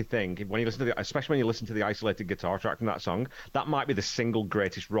 I honestly think, when you listen to especially when you listen to the isolated guitar track from that song, that might be the single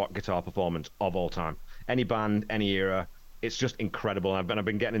greatest rock guitar performance of all time. Any band, any era, it's just incredible. I've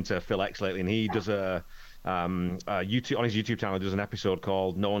been getting into Phil X lately, and he does YouTube on his YouTube channel. He does an episode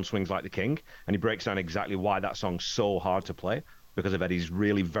called "No One Swings Like the King," and he breaks down exactly why that song's so hard to play, because of Eddie's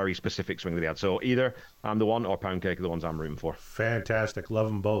really very specific swing that he had. So either I'm the One or Pound Cake are the ones I'm rooting for. Fantastic, love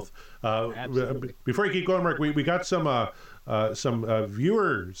them both. Before you keep going, Mark, we got some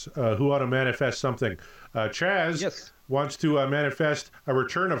viewers who want to manifest something. Chaz wants to manifest a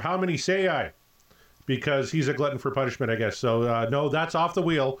return of How Many Say I, because he's a glutton for punishment, I guess. So no, that's off the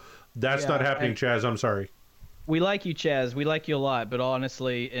wheel. That's not happening, Chaz. I'm sorry. We like you, Chaz. We like you a lot, but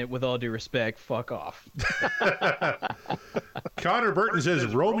honestly, with all due respect, fuck off. Connor Burton says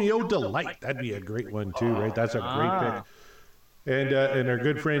Romeo Delight. That'd be a great one too, right? That's a great pick. And our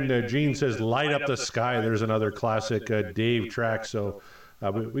good friend Gene says Light Up the Sky. There's another classic Dave track. So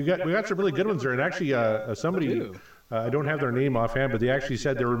we got some really good ones there. And actually, somebody. I don't have their name offhand, but they actually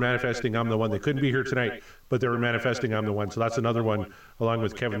said they were manifesting I'm the One. They couldn't be here tonight, but they were manifesting I'm the One. So that's another one along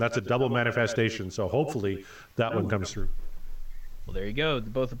with Kevin. That's a double manifestation. So hopefully that one comes through. Well, there you go.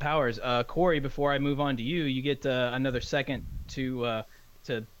 Both the powers. Corey, before I move on to you, you get another second to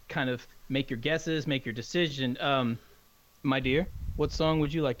kind of make your guesses, make your decision. My dear, what song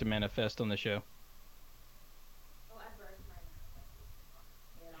would you like to manifest on the show?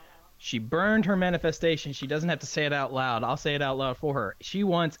 She burned her manifestation. She doesn't have to say it out loud. I'll say it out loud for her. She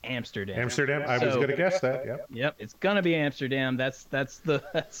wants Amsterdam. Amsterdam. I was going to guess that. Yep. Yep. It's gonna be Amsterdam. That's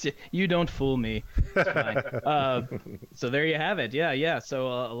you don't fool me. It's fine. So there you have it. Yeah. So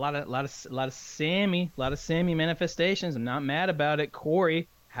a lot of Sammy manifestations. I'm not mad about it. Corey,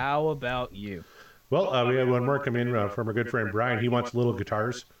 how about you? Well, we had one more come in from our good friend Brian. He wants Little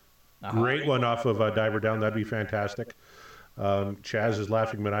Guitars. Great one off of Diver Down. That'd be fantastic. Chaz is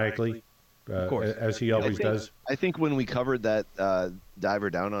laughing maniacally, as he always does. I think when we covered that Diver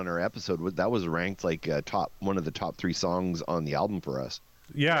Down on our episode, that was ranked like one of the top 3 songs on the album for us.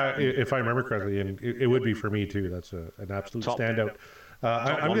 Yeah, if I remember correctly, and it would be for me too. That's an absolute standout.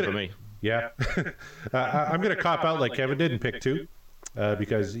 I'm gonna, for me. Yeah, I'm going to cop out like Kevin did and pick 2.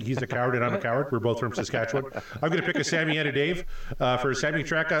 Because he's a coward and I'm a coward. We're both from Saskatchewan. I'm going to pick a Sammy and a Dave for a Sammy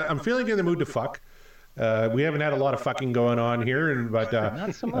track. I'm feeling in the mood to fuck. We haven't had a lot of fucking going on here, but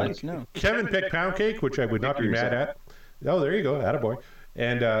not so much. No. Kevin picked Pound Cake, which I would not be mad at. Oh, there you go, attaboy.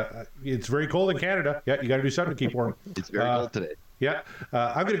 And it's very cold in Canada. Yeah, you got to do something to keep warm. It's very cold today. Yeah,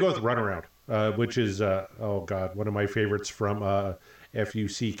 I'm going to go with Runaround, which is one of my favorites from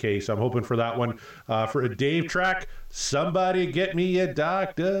FUCK. So I'm hoping for that one. For a Dave track, Somebody Get Me a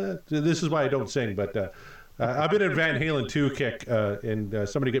Doctor. This is why I don't sing, but I've been in Van Halen 2 kick, and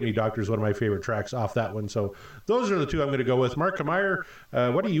Somebody Get Me Doctor is one of my favorite tracks off that one. So those are the two I'm going to go with. Mark Meyer,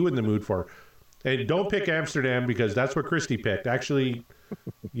 what are you in the mood for? And don't pick Amsterdam because that's what Christy picked. Actually,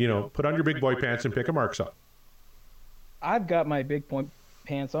 put on your big boy pants and pick a Mark song. I've got my big point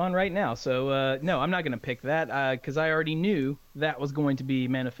pants on right now, so no, I'm not going to pick that because I already knew that was going to be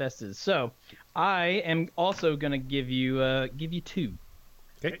manifested. So I am also going to give you two.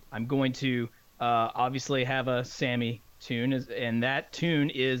 Okay. I'm going to obviously have a Sammy tune, and that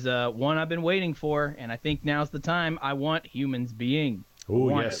tune is one I've been waiting for, and I think now's the time. I want Humans Being. Oh,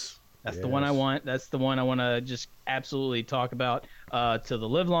 yes. That's the one I want. That's the one I want to just absolutely talk about to the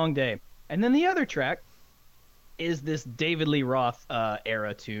live long day. And then the other track is this David Lee Roth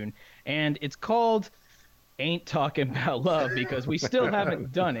era tune, and it's called Ain't Talking About Love because we still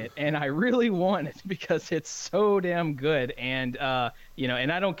haven't done it, and I really want it because it's so damn good. And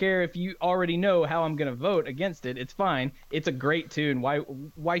and I don't care if you already know how I'm gonna vote against it. It's fine. It's a great tune.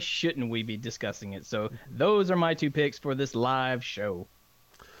 Why shouldn't we be discussing it? So those are my two picks for this live show.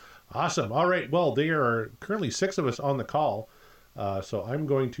 Awesome. All right. Well, there are currently 6 of us on the call, so I'm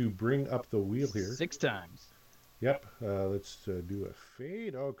going to bring up the wheel here. 6 times. Yep. Let's do a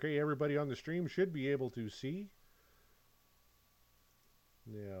fade. Okay, everybody on the stream should be able to see.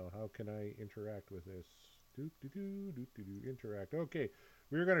 Now, how can I interact with this? Interact. Okay,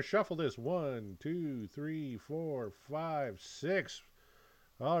 we're going to shuffle this. 1, 2, 3, 4, 5, 6.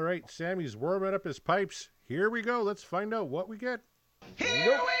 All right, Sammy's warming up his pipes. Here we go. Let's find out what we get. Here we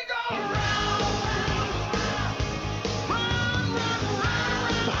go round.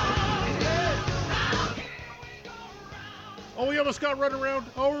 Oh, we almost got run around.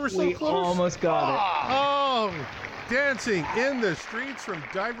 Oh, we were so We close. almost got it. Oh, Dancing in the Streets from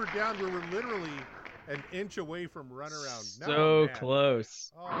Diver Down. We were literally an inch away from runaround. So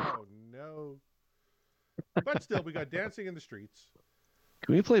close. Oh, no. But still, we got Dancing in the Streets.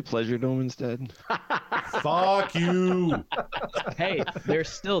 Can we play Pleasure Dome instead? Fuck you. Hey, there's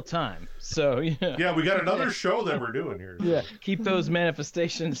still time. So, Yeah, we got another show that we're doing here. Yeah, keep those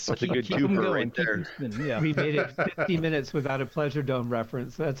manifestations. That's a keep good them twofer going. right Keep there. them spinning. Yeah, We made it 50 minutes without a Pleasure Dome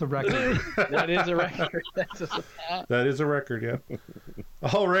reference. That's a record. that is a record. That is a record, yeah.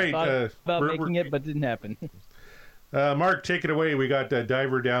 All right. Thought about we're- making it, but didn't happen. Mark, take it away. We got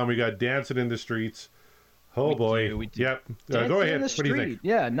Diver Down. We got Dancing in the Streets. Oh, boy. we do. Yep. Dancing Go in ahead. the What do you think? Street.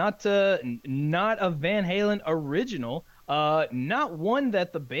 Yeah, not a Van Halen original. Not one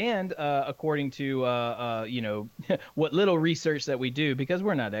that the band, according to what little research that we do, because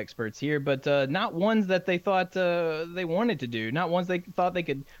we're not experts here, but not ones that they thought they wanted to do, not ones they thought they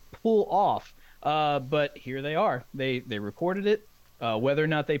could pull off. But here they are. They recorded it. Whether or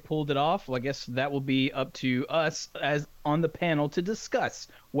not they pulled it off, well, I guess that will be up to us as on the panel to discuss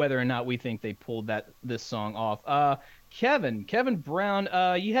whether or not we think they pulled this song off. Kevin Brown,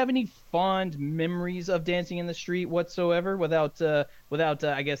 you have any fond memories of Dancing in the Street whatsoever without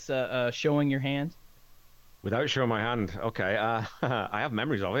I guess showing your hand? Without showing my hand, okay. I have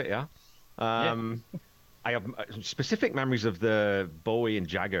memories of it, yeah. I have specific memories of the Bowie and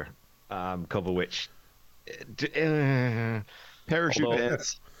Jagger cover, which... Parachute Although-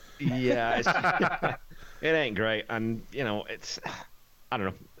 pants. Yeah, it ain't great, and it's I don't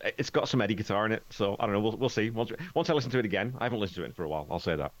know. It's got some Eddie guitar in it, so I don't know. We'll see. Once I listen to it again, I haven't listened to it for a while. I'll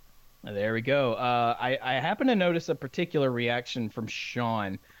say that. There we go. I happen to notice a particular reaction from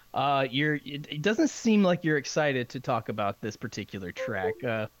Sean. It doesn't seem like you're excited to talk about this particular track.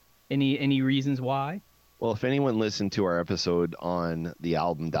 Any reasons why? Well, if anyone listened to our episode on the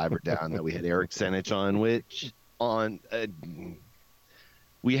album Diver Down that we had Eric Senich on,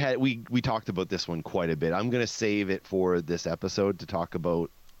 we talked about this one quite a bit. I'm going to save it for this episode to talk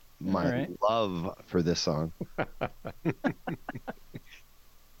about my love for this song.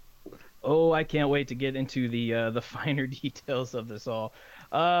 Oh, I can't wait to get into the finer details of this all.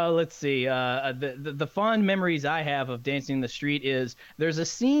 Let's see. The fond memories I have of Dancing in the Street is there's a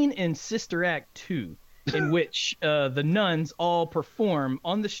scene in Sister Act 2 in which the nuns all perform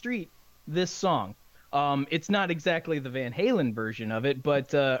on the street this song. It's not exactly the Van Halen version of it,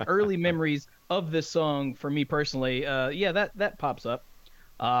 but early memories of this song for me personally, that pops up.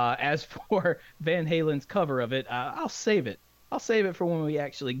 As for Van Halen's cover of it, I'll save it. I'll save it for when we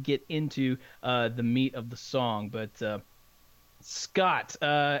actually get into the meat of the song. But Scott,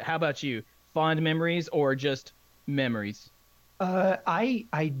 how about you? Fond memories or just memories?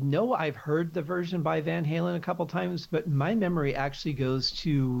 I know I've heard the version by Van Halen a couple times, but my memory actually goes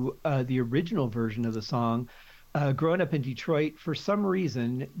to the original version of the song. Growing up in Detroit, for some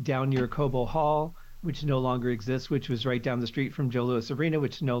reason, down near Cobo Hall, which no longer exists, which was right down the street from Joe Louis Arena,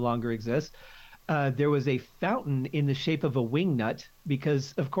 which no longer exists, there was a fountain in the shape of a wingnut,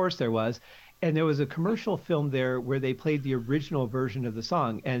 because of course there was. And there was a commercial film there where they played the original version of the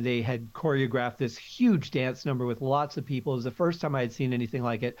song, and they had choreographed this huge dance number with lots of people. It was the first time I had seen anything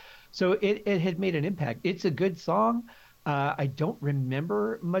like it. So it had made an impact. It's a good song. I don't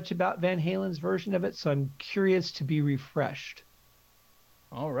remember much about Van Halen's version of it, so I'm curious to be refreshed.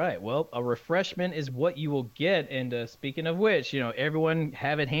 All right. Well, a refreshment is what you will get. And speaking of which, everyone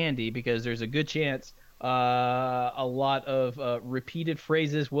have it handy, because there's a good chance a lot of repeated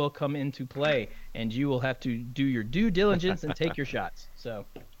phrases will come into play, and you will have to do your due diligence and take your shots. So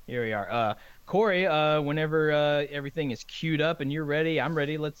here we are. Corey, whenever everything is queued up and you're ready, I'm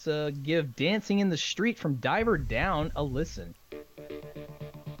ready. Let's give Dancing in the Street from Diver Down a listen.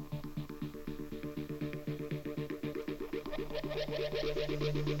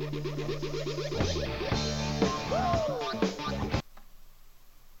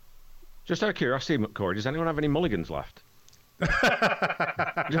 Just out of curiosity, Corey, does anyone have any mulligans left?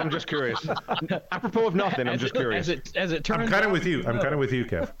 I'm just curious. Apropos of nothing, I'm just curious. As it turns I'm kind out, of with you. I'm kind of with you,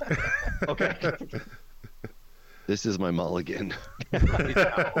 Kev. Okay. This is my mulligan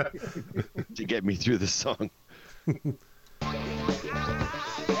to get me through the song.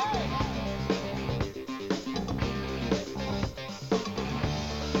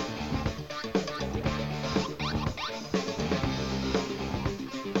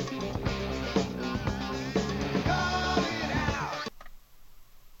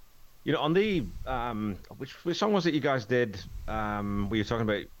 On the which song was it you guys did? We were talking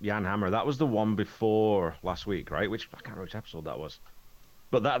about Jan Hammer. That was the one before last week, right? I can't remember which episode that was.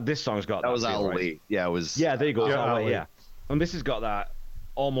 But this song's got that was feel, Ali. right? Yeah, it was. Yeah, there you go. Ali. Yeah, and this has got that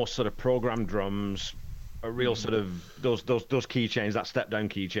almost sort of programmed drums, a real sort of those key change, that step down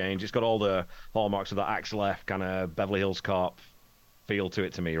key change. It's got all the hallmarks of that Axel F kind of Beverly Hills Cop feel to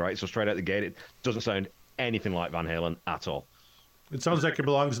it to me, right? So straight out the gate, it doesn't sound anything like Van Halen at all. It sounds like it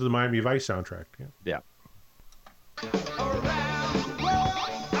belongs to the Miami Vice soundtrack. Yeah. Around the world,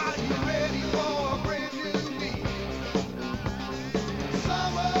 are you ready for a brand new beat?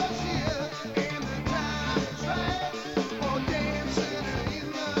 Summer's here and the time is right for dancing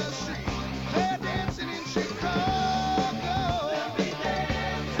in the street. They're dancing in Chicago. They'll be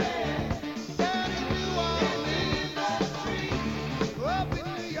dancing down in New Orleans, up in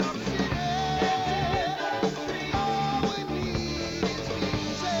New York City. All we need is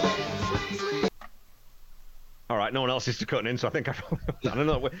music. All right, no one else is cutting in, so I think I don't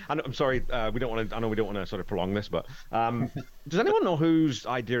know. I'm sorry, we don't want to. I know we don't want to sort of prolong this, but does anyone know whose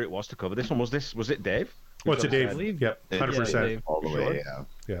idea it was to cover this one? Was it Dave? What's it, Dave? Yep, Yeah, 100%. Dave. All the Sure. way, yeah.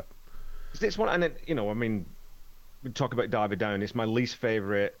 Yeah. This one, and we talk about Diver Down. It's my least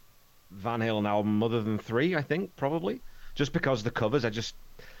favorite Van Halen album, other than 3, I think, probably. Just because the covers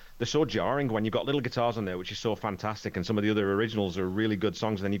they're so jarring when you've got little guitars on there, which is so fantastic, and some of the other originals are really good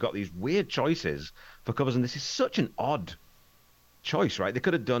songs, and then you've got these weird choices for covers, and this is such an odd choice, right? They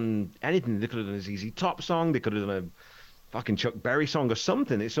could have done anything. They could have done a ZZ Top song. They could have done a fucking Chuck Berry song or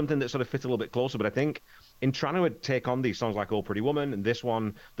something. It's something that sort of fits a little bit closer, but I think in trying to take on these songs like Oh Pretty Woman and this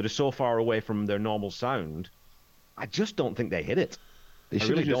one that are so far away from their normal sound, I just don't think they hit it. They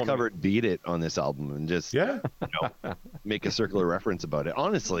should have just covered "Beat It" on this album and just make a circular reference about it.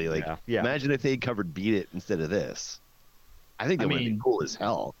 Honestly, imagine if they covered "Beat It" instead of this. I think that would be cool as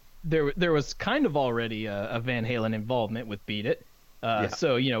hell. There was kind of already a Van Halen involvement with Beat It.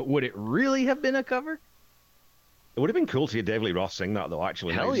 So, would it really have been a cover? It would have been cool to hear David Lee Roth sing that, though,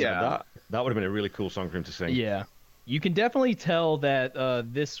 actually. Hell yeah. That would have been a really cool song for him to sing. Yeah. You can definitely tell that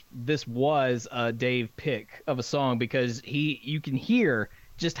this was a Dave pick of a song, because you can hear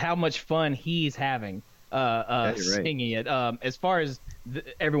just how much fun he's having singing it. As far as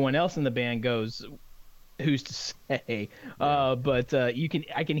everyone else in the band goes, who's to say? But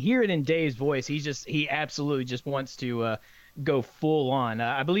I can hear it in Dave's voice. He absolutely just wants to go full on.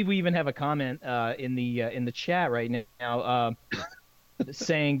 I believe we even have a comment in the chat right now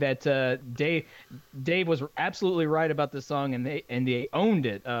saying that Dave was absolutely right about the song, and they owned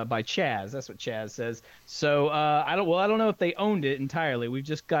it by Chaz. That's what Chaz says. So I don't know if they owned it entirely. We've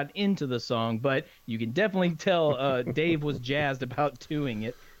just got into the song, but you can definitely tell Dave was jazzed about doing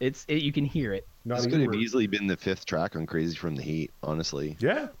it. You can hear it. This could have easily been the 5th track on Crazy from the Heat, honestly.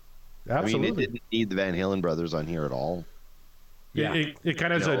 Yeah, absolutely. I mean, it didn't need the Van Halen brothers on here at all. Yeah, it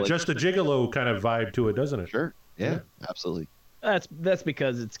kind of has just a gigolo kind of vibe to it, doesn't it? Sure. Yeah, absolutely. That's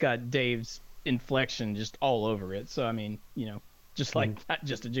because it's got Dave's inflection just all over it. So I mean, just like not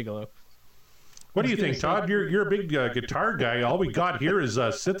just a gigolo. What do you think, Todd? You're a big guitar guy. All we got here is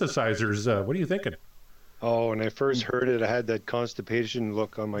synthesizers. What are you thinking? Oh, when I first heard it, I had that constipation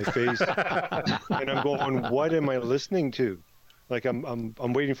look on my face, and I'm going, "What am I listening to?" Like I'm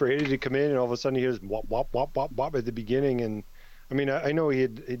waiting for Eddie to come in, and all of a sudden he hears wop wop wop wop wop at the beginning. And I mean, I know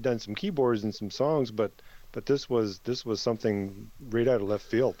he'd done some keyboards and some songs, but this was something right out of left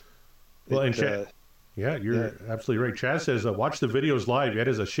field. Well, and yeah, you're absolutely right. Chaz says, "Watch the videos live." Ed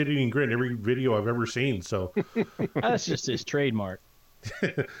has a shit-eating grin every video I've ever seen. So That's just his trademark.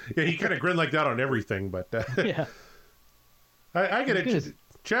 yeah, he kind of grinned like that on everything. But Yeah. I get it.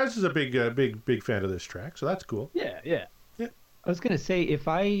 Chaz is a big fan of this track, so that's cool. Yeah. I was going to say, if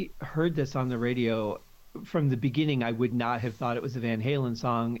I heard this on the radio from the beginning, I would not have thought it was a Van Halen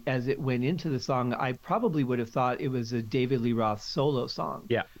song. As it went into the song, I probably would have thought it was a David Lee Roth solo song.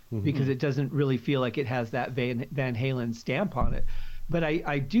 Yeah. Because it doesn't really feel like it has that Van Halen stamp on it. But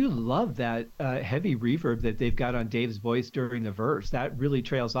I do love that heavy reverb that they've got on Dave's voice during the verse. That really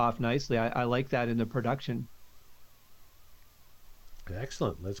trails off nicely. I like that in the production.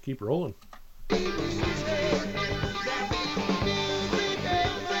 Excellent. Let's keep rolling.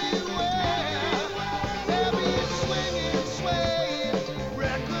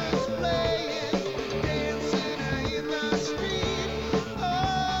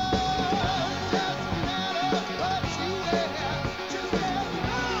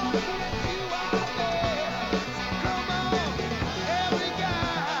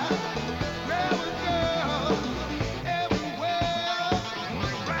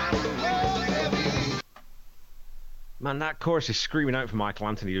 Man, that chorus is screaming out for Michael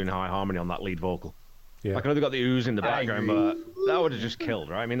Anthony doing high harmony on that lead vocal. Yeah. Like, I know they've got the ooze in the background, but that would have just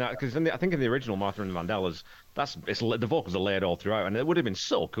killed, right? I mean, because I think in the original Martha and Vandellas, the vocals are layered all throughout, and it would have been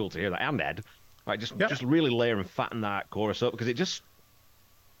so cool to hear that. And Ed, like, just really layer and fatten that chorus up, because it's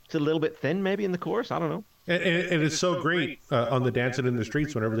a little bit thin maybe in the chorus. I don't know. And it's so great on the Dancing in the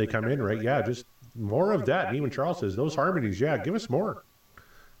Streets whenever they come in, right? Yeah, just more of that. And even Charles says, those harmonies, yeah, give us more.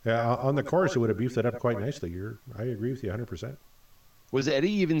 Yeah, on the chorus, it would have beefed it up quite nicely. I agree with you 100%. Was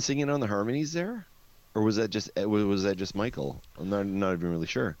Eddie even singing on the harmonies there? Or was that just Michael? I'm not even really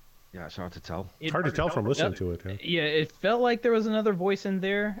sure. Yeah, it's hard to tell. It's hard to tell from listening to it. Yeah, it felt like there was another voice in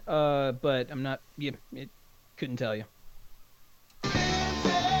there, but I'm not. Yeah, it couldn't tell you.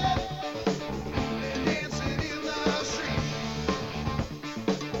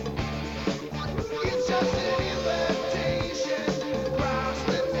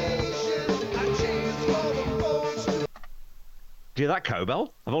 Do you hear that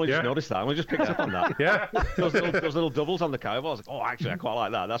cowbell? I've only just noticed that. I only just picked up on that. Yeah. those little doubles on the cowbell. I was like, oh, actually, I quite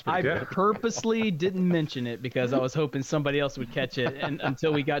like that. That's pretty I good. purposely didn't mention it because I was hoping somebody else would catch it, and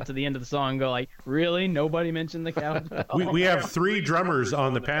until we got to the end of the song, and go like, really? Nobody mentioned the cowbell? We have 3 drummers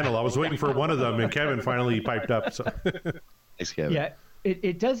on the panel. I was waiting for one of them, and Kevin finally piped up. So. Thanks, Kevin. Yeah,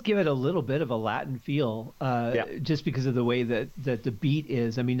 it does give it a little bit of a Latin feel, just because of the way that the beat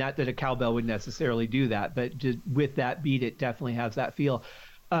is. I mean, not that a cowbell would necessarily do that, but just with that beat, it definitely has that feel.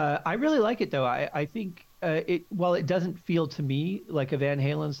 I really like it, though. I think while it doesn't feel to me like a Van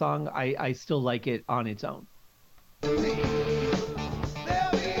Halen song, I still like it on its own.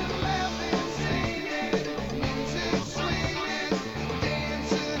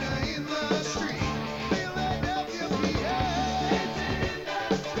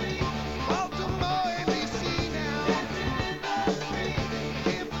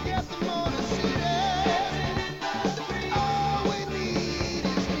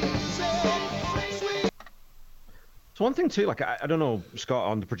 So one thing too, like I don't know, Scott,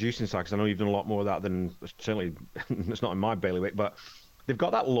 on the producing side, because I know you've done a lot more of that than certainly it's not in my bailiwick, but they've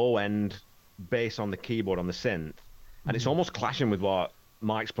got that low end bass on the keyboard on the synth, and it's almost clashing with what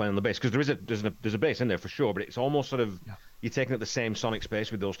Mike's playing on the bass, because there's a bass in there for sure, but it's almost sort of you're taking up the same sonic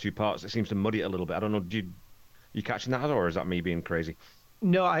space with those two parts. It seems to muddy it a little bit. I don't know, you catching that, or is that me being crazy?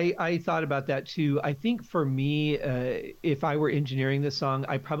 No, I thought about that too. I think for me, if I were engineering this song,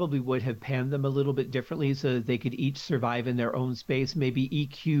 I probably would have panned them a little bit differently so that they could each survive in their own space. Maybe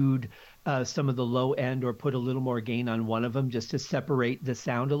EQ'd some of the low end, or put a little more gain on one of them just to separate the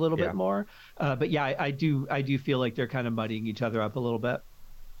sound a little bit more. But yeah, I do feel like they're kind of muddying each other up a little bit.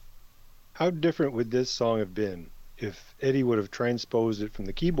 How different would this song have been if Eddie would have transposed it from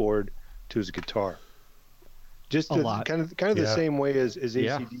the keyboard to his guitar? Just kind of the same way as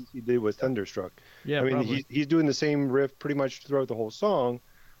AC/DC did with Thunderstruck. Yeah, I mean, he's doing the same riff pretty much throughout the whole song,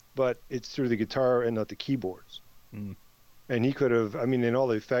 but it's through the guitar and not the keyboards. And he could have, I mean, in all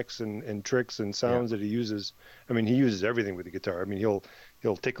the effects and tricks and sounds that he uses, I mean, he uses everything with the guitar. I mean,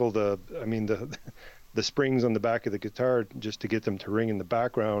 he'll tickle the the springs on the back of the guitar just to get them to ring in the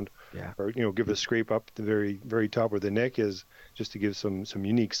background, Yeah. or give a scrape up at the very top where the neck is, just to give some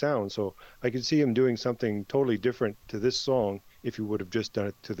unique sound. So I could see him doing something totally different to this song if he would have just done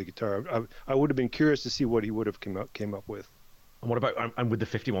it to the guitar. I would have been curious to see what he would have came up with. And what about and with the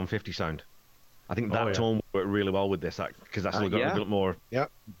 5150 sound? I think that tone worked really well with this, because that's got a bit more,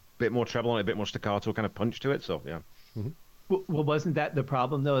 bit more treble on it, a bit more staccato kind of punch to it. So yeah. Well, wasn't that the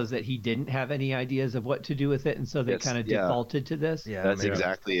problem though? Is that he didn't have any ideas of what to do with it, and so they kind of defaulted to this? Yeah, That's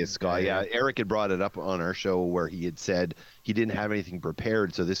exactly it, Scott. Yeah, Eric had brought it up on our show where he had said he didn't have anything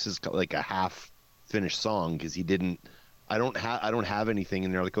prepared, so this is like a half finished song because he didn't. I don't have anything,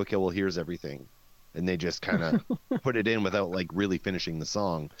 and they're like, okay, well, here's everything, and they just kind of put it in without like really finishing the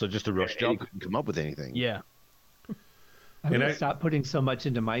song. So just a rush And job. he couldn't come up with anything. Yeah. I'm gonna stop putting so much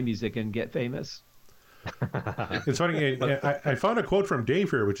into my music and get famous. It's funny. I found a quote from Dave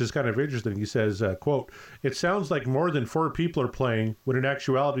here, which is kind of interesting. He says, quote, "It sounds like more than 4 people are playing, when in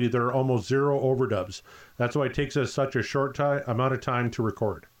actuality there are almost 0 overdubs. That's why it takes us such a short amount of time to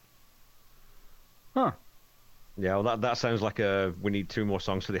record." Huh. Yeah, well, that sounds like we need 2 more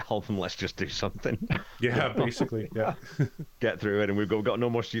songs for the album. Let's just do something. Yeah, basically. Yeah. Get through it, and we've got no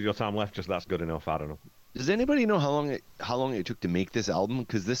more studio time left. Just that's good enough. I don't know. Does anybody know how long it took to make this album?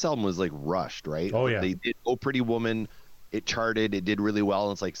 Because this album was like rushed, right? Oh, yeah. They did "Oh Pretty Woman," it charted, it did really well,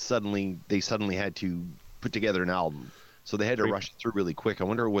 and it's like they suddenly had to put together an album, so they had to rush it through really quick. I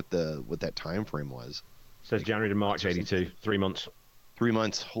wonder what that time frame was. It says January to March '82, 3 months. 3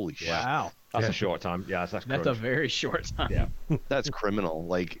 months. Holy shit! Wow. That's a short time. Yeah, that's That's a very short time. Yeah. That's criminal.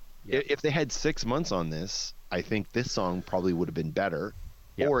 Like if they had 6 months on this, I think this song probably would have been better,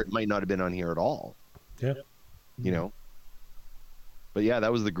 or it might not have been on here at all. Yeah. But yeah,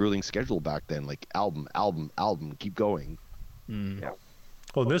 that was the grueling schedule back then. Like album, keep going. Mm. Yeah.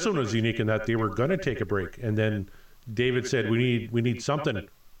 Well, this one was unique in that they were going to take a break, and then David said, "We need something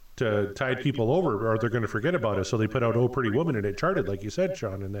to tide people over, or they're going to forget about us." So they put out "Oh Pretty Woman," and it charted, like you said,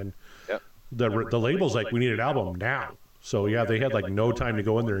 Sean. And then the label's like, "We need an album now." So yeah, they had like no time to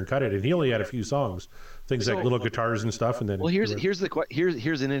go in there and cut it, and he only had a few songs, things like little guitars and stuff. And then here's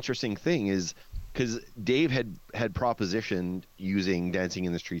an interesting thing is because Dave had propositioned using "Dancing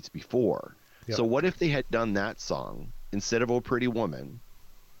in the Streets" before. Yep. So what if they had done that song instead of "Oh Pretty Woman,"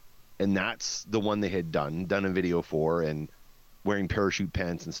 and that's the one they had done a video for, and wearing parachute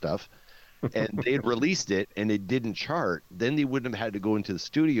pants and stuff, and they'd released it and it didn't chart, then they wouldn't have had to go into the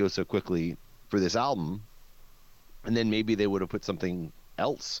studio so quickly for this album, and then maybe they would have put something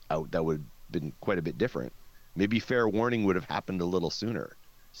else out that would have been quite a bit different. Maybe Fair Warning would have happened a little sooner.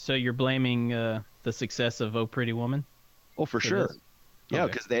 So you're blaming the success of "Oh Pretty Woman"? Oh, for sure. this? Yeah,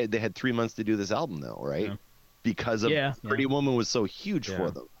 Okay. because they had 3 months to do this album, though, right? Yeah. Because of Yeah, Pretty Woman was so huge Yeah.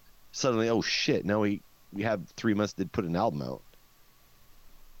 for them. Suddenly, oh shit! Now we have 3 months to put an album out.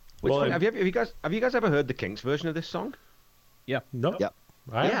 Well, have you guys ever heard the Kinks version of this song? no, Yeah.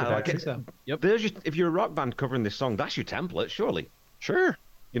 I haven't like actually. So There's if you're a rock band covering this song, that's your template, surely. Sure.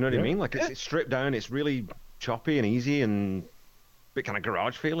 You know what I Yeah. mean? Like it's stripped down, it's really choppy and easy and a bit kind of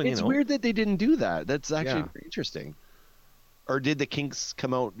garage feeling. It's you know? weird that they didn't do that. That's actually Yeah. very interesting. Or did the Kinks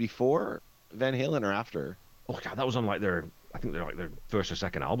come out before Van Halen or after? Oh god, that was on like their first or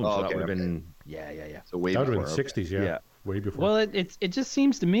second album. Oh, so that okay, would have okay. been yeah. So way That would before. have been '60s, yeah, Yeah. way before. Well, it just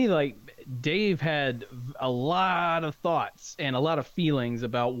seems to me like Dave had a lot of thoughts and a lot of feelings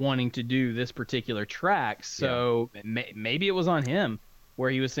about wanting to do this particular track. So maybe it was on him where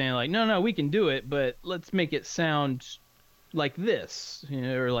he was saying like, no, we can do it, but let's make it sound like this,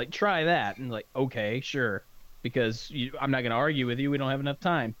 or like try that, and like, okay, sure, because I'm not going to argue with you. We don't have enough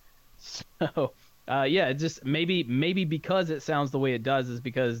time. So. It just maybe because it sounds the way it does is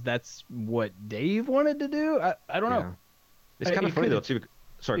because that's what Dave wanted to do. I don't know. Yeah. It's kind of funny though too.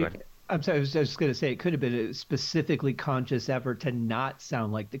 Sorry, go ahead. I'm sorry, I was just going to say it could have been a specifically conscious effort to not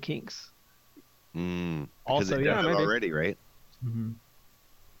sound like the Kinks. Because Also, they've yeah, done it maybe. already, right?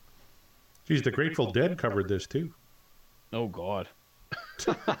 Geez, the Grateful Dead covered this too. Oh God.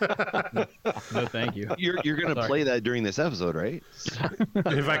 No, thank you. You're gonna Sorry. play that during this episode, right?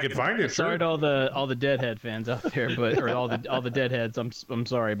 If I could find it, Sorry sure. to all the Deadhead fans out there, or all the Deadheads. I'm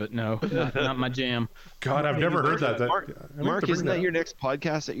sorry, but no, not my jam. God, I've never heard that. Mark, I have to Mark bring isn't that your next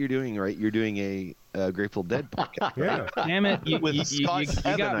podcast that you're doing, right? You're doing a Grateful Dead podcast. Yeah. Damn it, you With Scott got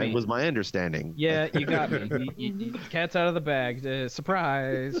Stevenite me. was my understanding. Yeah, you got me. Cat's out of the bag.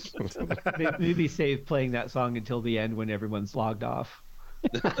 Surprise. Maybe save playing that song until the end when everyone's logged off.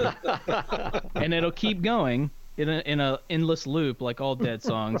 And it'll keep going in a endless loop like all Dead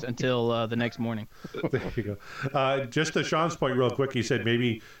songs until the next morning. There you go. Just to Sean's point, real quick, he said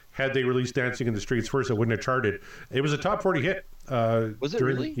maybe had they released "Dancing in the Streets" first, it wouldn't have charted. It was a top 40 hit. Was it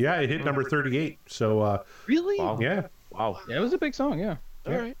really? Yeah, it hit number 38. So Really? Wow. yeah. Wow. Yeah, it was a big song. Yeah.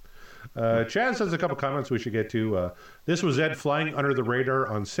 All right. Chaz has a couple comments we should get to. This was Ed flying under the radar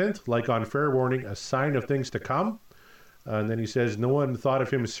on synth, like on Fair Warning, a sign of things to come. And then he says no one thought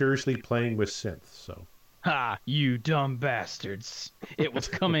of him seriously playing with synth. So Ha! You dumb bastards! It was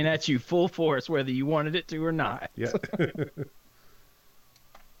coming at you full force, whether you wanted it to or not. yeah.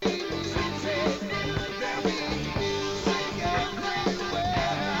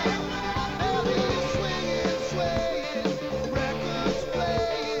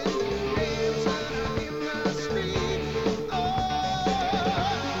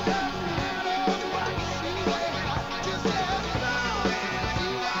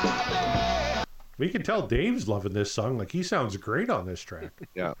 We can tell Dave's loving this song. Like, he sounds great on this track.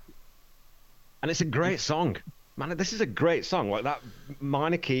 Yeah. And it's a great song, man. This is a great song. Like that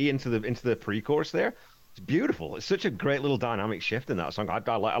minor key into the pre-chorus there. It's beautiful. It's such a great little dynamic shift in that song. I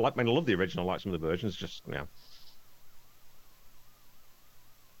like. I love the original. I like some of the versions. Just yeah.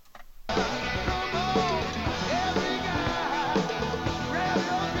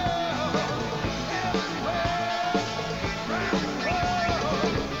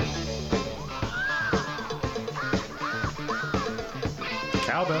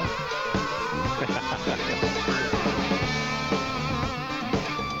 Cowbell.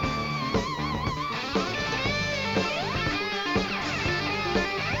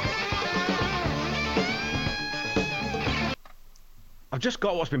 I've just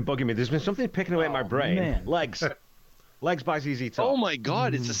got what's been bugging me. There's been something picking away at my brain. man. Legs by ZZ Top. Oh my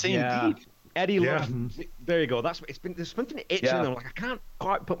God! It's the same Yeah. beat. Eddie Yeah. loves. There you go. There's something itching. Yeah. I'm like, I can't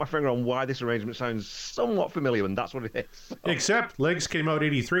quite put my finger on why this arrangement sounds somewhat familiar, and that's what it is. Except Legs came out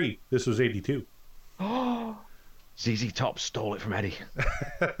 83. This was 82. ZZ Top stole it from Eddie.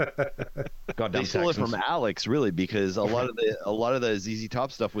 Goddamn They stole it Texans. from Alex, really, because a lot of the ZZ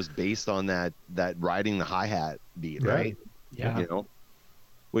Top stuff was based on that riding the hi hat beat, right? Yeah. You know,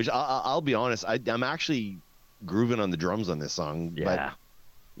 which I'll be honest, I'm actually grooving on the drums on this song, Yeah. but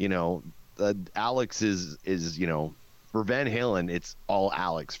you know, Alex is for Van Halen, it's all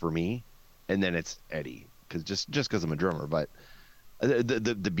Alex for me, and then it's Eddie because just because I'm a drummer, but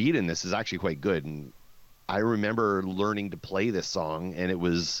the beat in this is actually quite good, and I remember learning to play this song, and it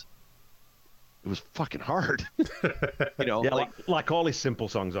was fucking hard. You know, Yeah, like all his simple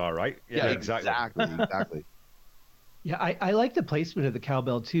songs are, right? yeah, exactly. Yeah, I like the placement of the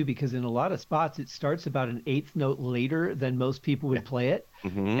cowbell too, because in a lot of spots it starts about an eighth note later than most people would play it,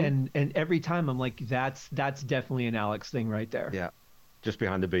 Mhm. and every time I'm like, that's definitely an Alex thing right there. Yeah. Just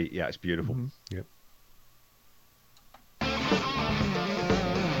behind the beat. Yeah, it's beautiful. Yep.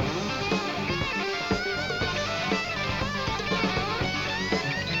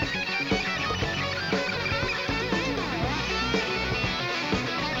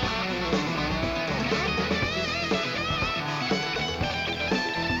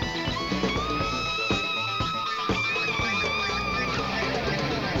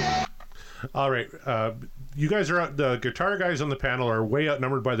 All right. You guys are out, the guitar guys on the panel are way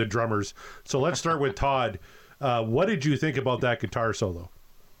outnumbered by the drummers. So let's start with Todd. What did you think about that guitar solo?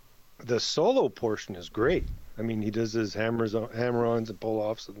 The solo portion is great. I mean, he does his hammer-ons and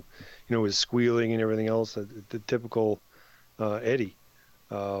pull-offs, and his squealing and everything else. The typical Eddie.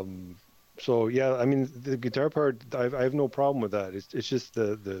 So yeah, I mean, the guitar part, I have no problem with that. It's just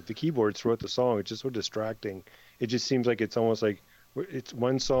the keyboards throughout the song. It's just so distracting. It just seems like it's almost like it's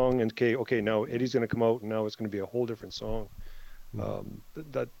one song, and okay, now Eddie's going to come out, and now it's going to be a whole different song.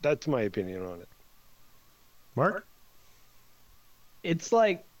 That's my opinion on it. Mark? It's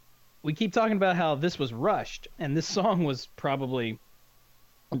like we keep talking about how this was rushed, and this song was probably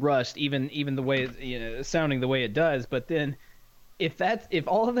rushed, even the way sounding the way it does. But then, if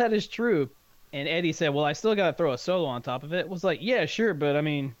all of that is true, and Eddie said, "Well, I still got to throw a solo on top of it," was like, "Yeah, sure, but I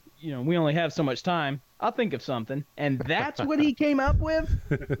mean, we only have so much time. I'll think of something." And that's what he came up with.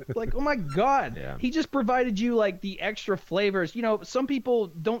 Like, oh my God. Yeah. He just provided you like the extra flavors. Some people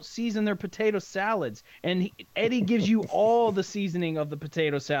don't season their potato salads, and Eddie gives you all the seasoning of the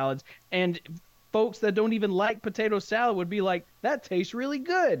potato salads. And folks that don't even like potato salad would be like, that tastes really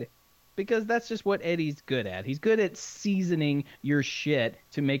good. Because that's just what Eddie's good at. He's good at seasoning your shit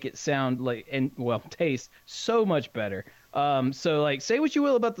to make it sound like, taste so much better. So like, say what you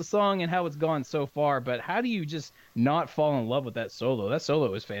will about the song and how it's gone so far, but how do you just not fall in love with that solo? That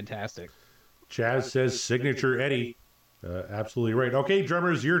solo is fantastic. Chaz says signature Eddie. Absolutely right. Okay,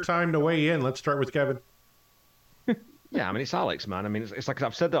 drummers, your time to weigh in. Let's start with Kevin. Yeah, I mean, it's Alex, man. I mean, it's like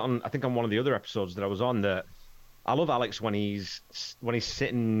I've said that on, I think on one of the other episodes that I was on, that I love Alex when he's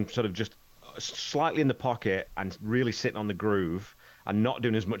sitting sort of just slightly in the pocket and really sitting on the groove and not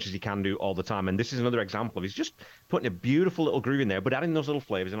doing as much as he can do all the time. And this is another example of he's just putting a beautiful little groove in there, but adding those little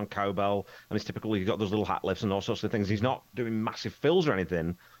flavors in on cowbell. And it's typical, he's got those little hat lifts and all sorts of things. He's not doing massive fills or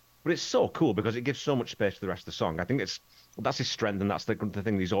anything, but it's so cool because it gives so much space to the rest of the song. I think that's his strength, and that's the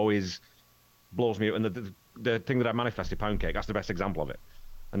thing that he's always blows me up. And the thing that I manifested, Pound Cake, that's the best example of it.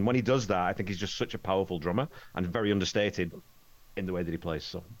 And when he does that, I think he's just such a powerful drummer and very understated in the way that he plays.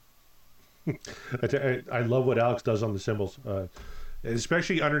 So I love what Alex does on the cymbals,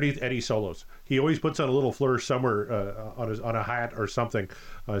 especially underneath Eddie solos. He always puts on a little flourish somewhere on a hat or something,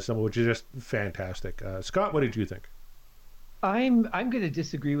 which is just fantastic. Scott, what did you think? I'm going to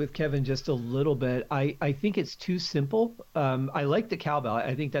disagree with Kevin just a little bit. I think it's too simple. I like the cowbell.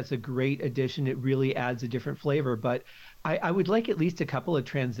 I think that's a great addition. It really adds a different flavor, but I would like at least a couple of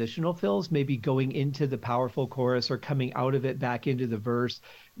transitional fills, maybe going into the powerful chorus or coming out of it back into the verse.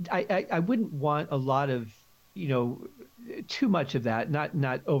 I wouldn't want a lot of, too much of that, not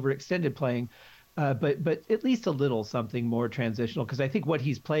overextended playing, but at least a little something more transitional, because I think what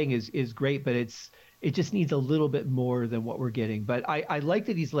he's playing is great, but it just needs a little bit more than what we're getting. But I like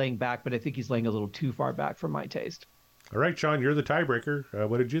that he's laying back, but I think he's laying a little too far back for my taste. All right, Sean, you're the tiebreaker.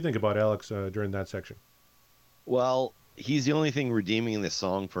 What did you think about Alex during that section? Well, he's the only thing redeeming this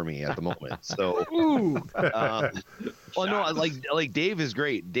song for me at the moment. So, well, no, like Dave is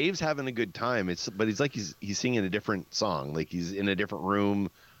great. Dave's having a good time. But he's like he's singing a different song, like he's in a different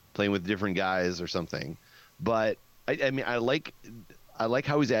room, playing with different guys or something. But I mean, I like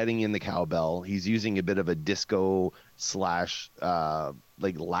how he's adding in the cowbell. He's using a bit of a disco /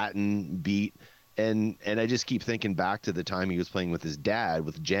 like Latin beat, and I just keep thinking back to the time he was playing with his dad,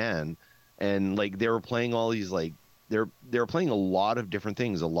 with Jan, and like they were playing all these like. They're playing a lot of different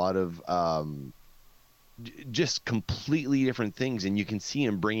things, a lot of just completely different things, and you can see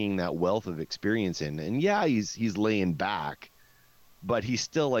him bringing that wealth of experience in. And yeah, he's laying back, but he's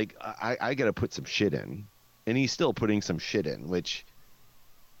still like, I got to put some shit in, and he's still putting some shit in, which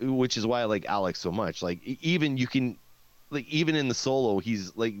is why I like Alex so much. Like even in the solo,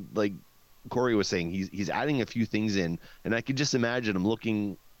 he's like Corey was saying, he's adding a few things in, and I could just imagine him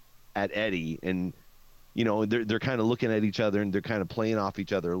looking at Eddie and. They're kind of looking at each other and they're kind of playing off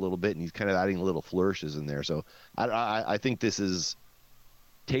each other a little bit, and he's kind of adding little flourishes in there. So I think this is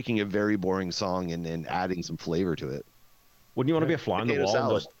taking a very boring song and adding some flavor to it. Wouldn't you want to be a fly on the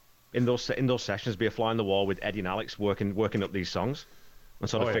wall in those sessions? Be a fly on the wall with Eddie and Alex working up these songs and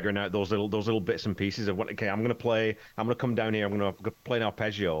sort of figuring out those little bits and pieces of what. Okay, I'm going to come down here. I'm going to play an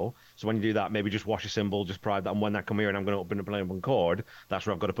arpeggio. So when you do that, maybe just wash a cymbal, just pride that. And when that come here, and I'm going to open up and play one chord. That's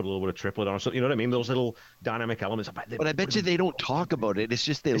where I've got to put a little bit of triplet on. So you know what I mean? Those little dynamic elements. But I bet you they don't talk about it. It's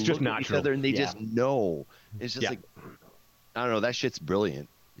just look at each other and they just know. It's just like, I don't know. That shit's brilliant.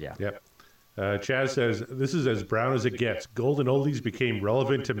 Yeah. Yep. Chaz says, this is as brown as it gets. Golden oldies became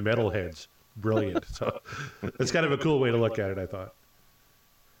relevant to metalheads. Brilliant. So that's kind of a cool way to look at it, I thought.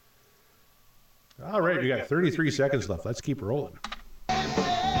 All right, we got 33 seconds left. Let's keep rolling.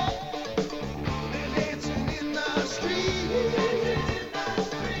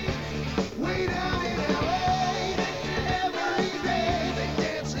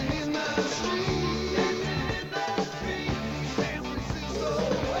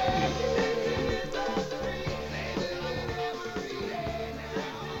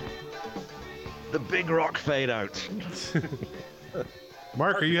 The big rock fade out.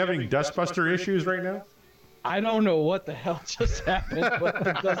 Mark, are you having Dustbuster issues right now? I don't know what the hell just happened, but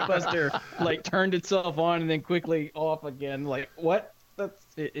the Dustbuster like turned itself on and then quickly off again. Like what? That's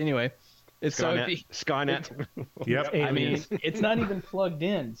it. Anyway. It's Skynet. Yep. I mean, it's not even plugged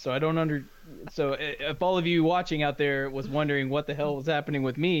in, so I don't So if all of you watching out there was wondering what the hell was happening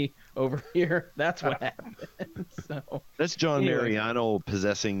with me over here, that's what happened. So that's John Mariano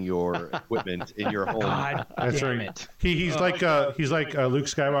possessing your equipment in your home. God, that's right. It. He's like Luke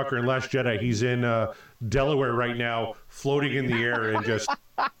Skywalker in Last Jedi. He's in Delaware right now, floating in the air and just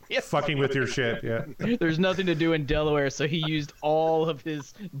fucking with your shit. Yeah. There's nothing to do in Delaware, so he used all of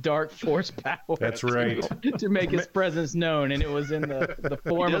his dark force power. That's right. To make his presence known, and it was in the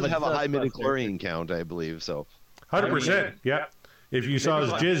form of a. He does have a high midichlorian count, I believe. So. 100%. Yeah. If you saw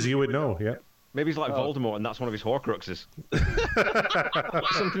his jizz, you would know. Yeah. Maybe he's like Voldemort, and that's one of his Horcruxes.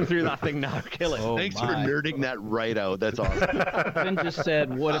 Something through that thing now, kill it. Thanks for nerding that right out. That's awesome. Ben just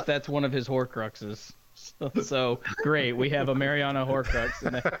said, "What if that's one of his Horcruxes?" So great, we have a Mariana Horcrux,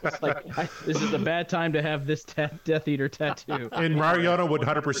 and it's like this is a bad time to have this Death Eater tattoo. And Mariano would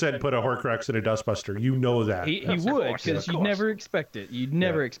 100% put a Horcrux in a Dustbuster. You know that. He would, because you'd never expect it. You'd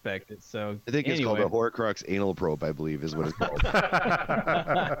never expect it. So I think it's anyway. called a Horcrux anal probe, I believe, is what it's called.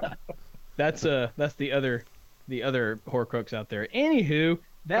 That's the other Horcrux out there. Anywho,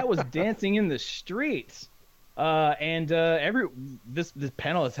 that was Dancing in the Streets. This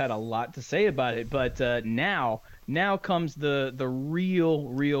panel has had a lot to say about it, but now comes the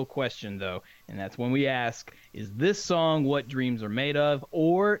real question though, and that's when we ask, is this song what dreams are made of,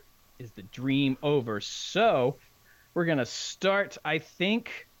 or is the dream over? So we're gonna start, I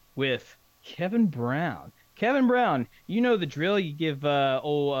think, with Kevin Brown. Kevin Brown, you know the drill. You give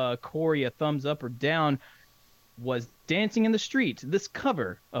old Corey a thumbs up or down. Was Dancing in the Street, this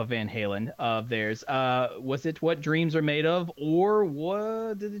cover of Van Halen of theirs, was it what dreams are made of,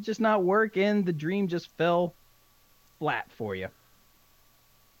 or did it just not work and the dream just fell flat for you?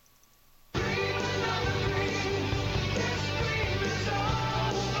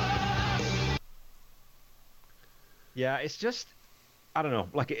 Yeah, it's just, I don't know.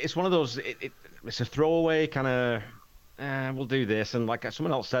 Like, it's one of those, it's a throwaway kind of, we'll do this. And like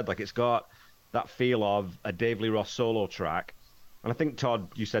someone else said, like, it's got that feel of a Dave Lee Roth solo track. And I think, Todd,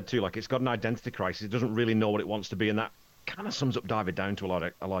 you said too, like, it's got an identity crisis. It doesn't really know what it wants to be. And that kind of sums up Dive It Down to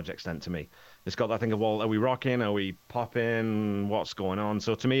a large extent to me. It's got that thing of, well, are we rocking? Are we popping? What's going on?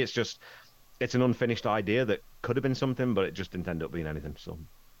 So to me, it's an unfinished idea that could have been something, but it just didn't end up being anything. So.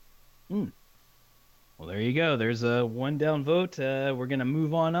 Well, there you go. There's a one down vote. We're going to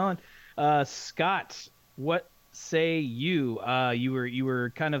move on. Scott, what say you? You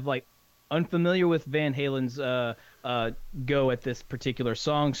were kind of like unfamiliar with Van Halen's go at this particular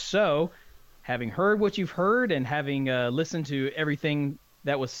song. So, having heard what you've heard and having listened to everything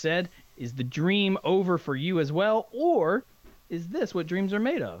that was said, is the dream over for you as well, or is this what dreams are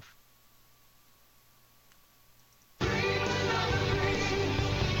made of?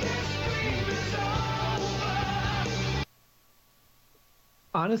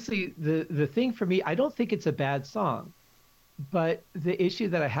 Honestly, the thing for me, I don't think it's a bad song. But the issue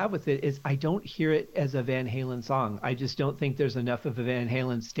that I have with it is I don't hear it as a Van Halen song. I just don't think there's enough of a Van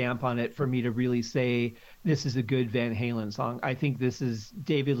Halen stamp on it for me to really say this is a good Van Halen song. I think this is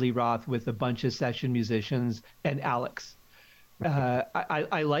David Lee Roth with a bunch of session musicians and Alex.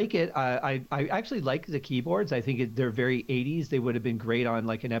 I like it. I actually like the keyboards. I think they're very 80s. They would have been great on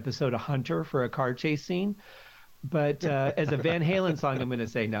like an episode of Hunter for a car chase scene. But as a Van Halen song, I'm going to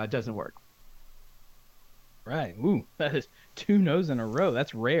say, no, it doesn't work. Right. Ooh, that is 2 no's in a row.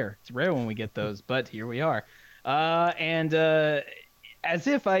 That's rare. It's rare when we get those, but here we are. And as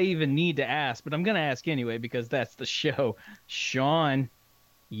if I even need to ask, but I'm going to ask anyway because that's the show. Sean,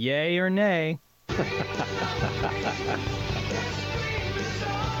 yay or nay?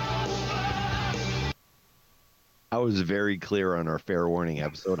 I was very clear on our fair warning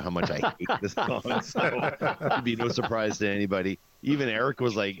episode how much I hate this song, so it'd be no surprise to anybody. Even Eric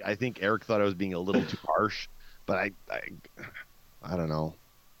was like, I think Eric thought I was being a little too harsh, but I don't know.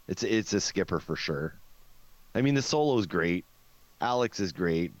 It's a skipper for sure. I mean, the solo is great, Alex is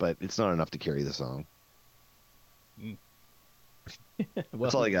great, but it's not enough to carry the song.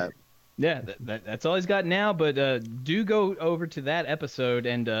 That's all I got. Yeah, that's all he's got now. But do go over to that episode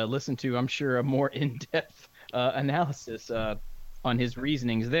and listen to, I'm sure, a more in-depth analysis on his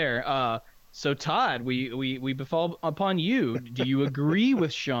reasonings there. So Todd, we befall upon you. Do you agree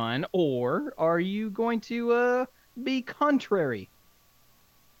with Sean, or are you going to be contrary?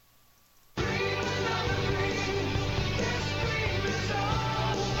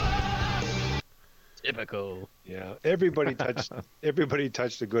 Typical. Yeah, everybody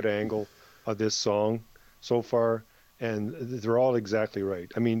touched a good angle of this song so far, and they're all exactly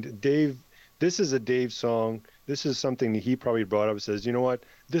right. I mean, Dave, this is a Dave song. This is something that he probably brought up and says, you know what,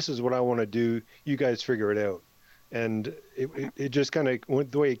 this is what I want to do. You guys figure it out. And it just kind of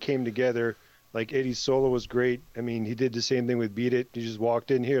went the way it came together. Like Eddie's solo was great. I mean, he did the same thing with Beat It. He just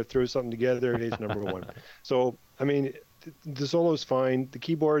walked in here, threw something together, and he's number one. So, I mean, the solo's fine. The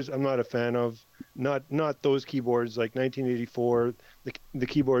keyboards, I'm not a fan of. Not those keyboards like 1984. The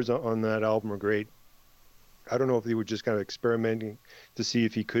keyboards on that album are great. I don't know if they were just kind of experimenting to see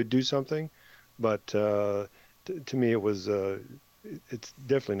if he could do something, but to me it was it's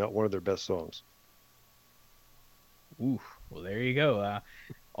definitely not one of their best songs. Ooh, well there you go.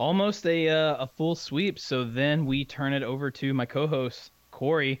 Almost a full sweep. So then we turn it over to my co-host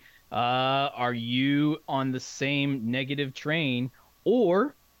Corey. Are you on the same negative train,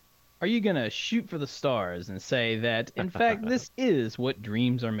 or are you gonna shoot for the stars and say that in fact this is what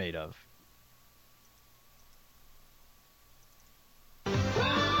dreams are made of?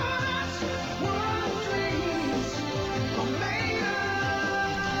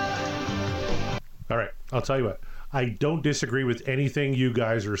 I'll tell you what, I don't disagree with anything you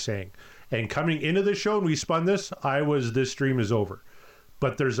guys are saying. And coming into the show and we spun this, this stream is over.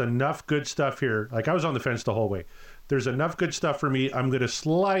 But there's enough good stuff here. Like, I was on the fence the whole way. There's enough good stuff for me. I'm going to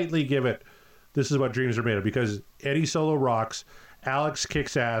slightly give it, this is what dreams are made of, because Eddie solo rocks, Alex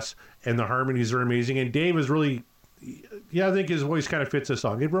kicks ass, and the harmonies are amazing. And Dave is really, I think his voice kind of fits the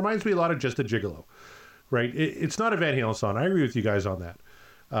song. It reminds me a lot of Just a Gigolo, right? It's not a Van Halen song. I agree with you guys on that.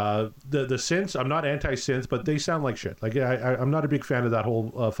 The synths, I'm not anti-synth, but they sound like shit. Like, I'm not a big fan of that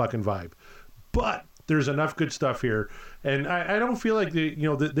whole fucking vibe. But there's enough good stuff here. And I don't feel like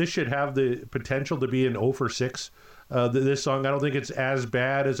this should have the potential to be an 0 for 6. This song, I don't think it's as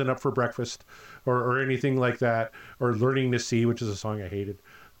bad as an Up for Breakfast or anything like that, or Learning to See, which is a song I hated.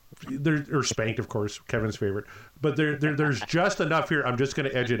 Or Spanked, of course, Kevin's favorite. But there's just enough here. I'm just going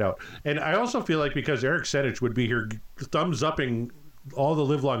to edge it out. And I also feel like because Eric Senich would be here thumbs upping all the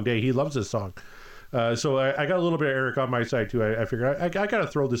live long day, he loves this song. So I got a little bit of Eric on my side too. I figured I got to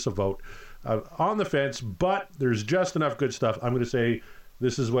throw this a vote. On the fence, but there's just enough good stuff. I'm going to say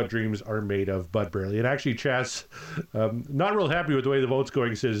this is what dreams are made of, Bud Braley. And actually, Chas, not real happy with the way the vote's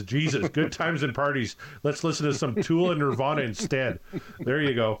going, says, Jesus, good times and parties. Let's listen to some Tool and Nirvana instead. There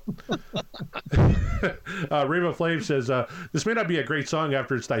you go. Rainbow Flame says, this may not be a great song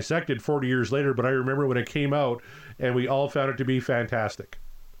after it's dissected 40 years later, but I remember when it came out and we all found it to be fantastic.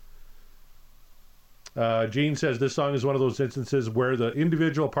 Gene says this song is one of those instances where the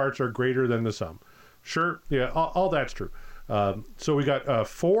individual parts are greater than the sum. Sure, yeah, all that's true. So we got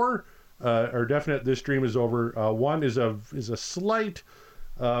 4 are definite. This dream is over. 1 is a slight.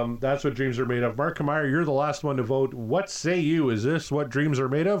 That's what dreams are made of. Mark Meyer, you're the last one to vote. What say you? Is this what dreams are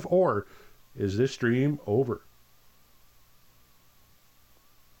made of, or is this dream over?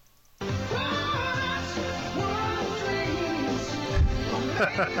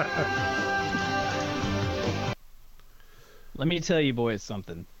 Let me tell you boys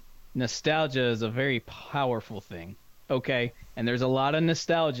something. Nostalgia is a very powerful thing, okay? And there's a lot of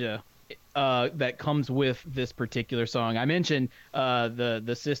nostalgia that comes with this particular song. I mentioned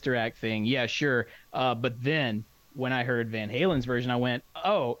the Sister Act thing. Yeah, sure. But then when I heard Van Halen's version, I went,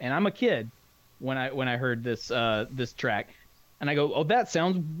 oh, and I'm a kid when I heard this track. And I go, oh, that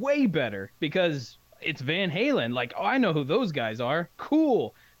sounds way better because it's Van Halen. Like, oh, I know who those guys are.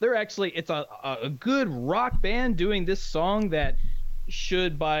 Cool. They're actually, it's a good rock band doing this song that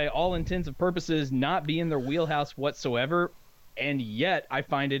should, by all intents and purposes, not be in their wheelhouse whatsoever. And yet I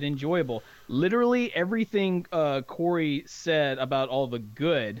find it enjoyable. Literally everything Corey said about all the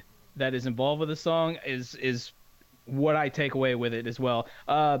good that is involved with the song is what I take away with it as well.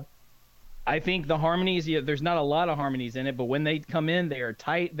 I think the harmonies, there's not a lot of harmonies in it, but when they come in, they are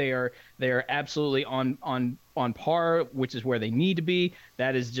tight. They are absolutely on par, which is where they need to be.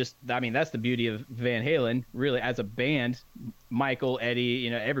 That is just, I mean, that's the beauty of Van Halen, really, as a band. Michael,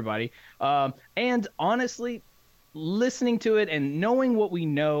 Eddie, everybody. And honestly, listening to it and knowing what we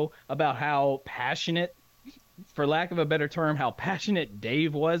know about how passionate, for lack of a better term, how passionate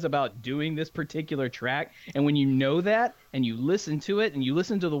Dave was about doing this particular track. And when you know that and you listen to it and you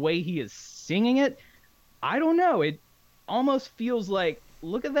listen to the way he is singing it, I don't know. It almost feels like,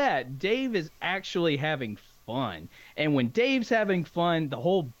 look at that. Dave is actually having fun. And when Dave's having fun, the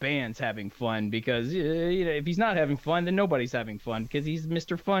whole band's having fun because if he's not having fun, then nobody's having fun because he's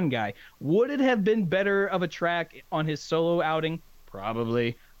Mr. Fun Guy. Would it have been better of a track on his solo outing?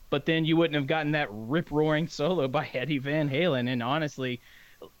 Probably. But then you wouldn't have gotten that rip-roaring solo by Eddie Van Halen. And honestly,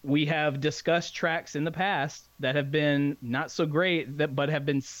 we have discussed tracks in the past that have been not so great, but have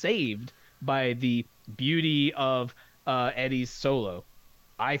been saved by the beauty of Eddie's solo.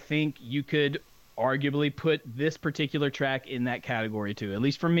 I think you could arguably put this particular track in that category too, at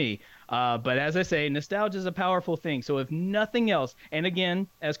least for me. But as I say, nostalgia is a powerful thing. So if nothing else, and again,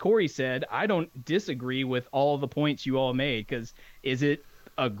 as Corey said, I don't disagree with all the points you all made, because is it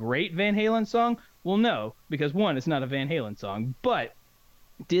a great Van Halen song? Well, no, because one, it's not a Van Halen song, but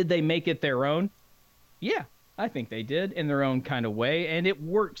did they make it their own? Yeah, I think they did in their own kind of way, and it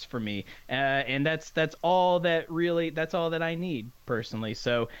works for me. And that's all that I need personally.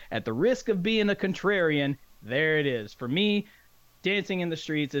 So at the risk of being a contrarian, there it is. For me, Dancing in the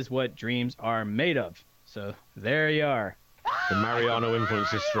Streets is what dreams are made of. So there you are. The Mariano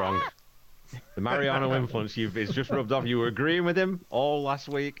influence is strong. The Mariano influence, it's just rubbed off. You were agreeing with him all last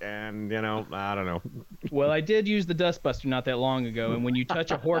week, and, I don't know. Well, I did use the Dustbuster not that long ago, and when you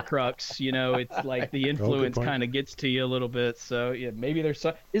touch a Horcrux, it's like the influence kind of gets to you a little bit. So, yeah, maybe there's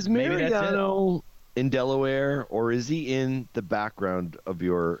some... Is Mariano in Delaware, or is he in the background of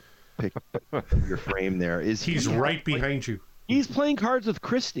your frame there? He's right behind you. He's playing cards with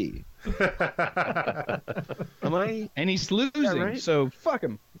Christy. Am I? And he's losing, right? so fuck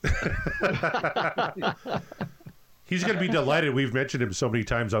him. He's going to be delighted. We've mentioned him so many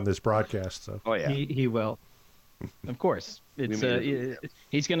times on this broadcast. So. Oh yeah. He will. Of course. It's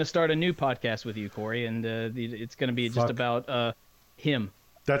he's going to start a new podcast with you, Corey, and it's going to be just about him.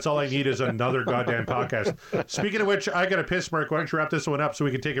 That's all I need is another goddamn podcast. Speaking of which, I got a piss, Mark. Why don't you wrap this one up so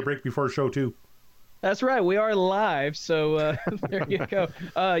we can take a break before show 2? That's right. We are live, so there you go.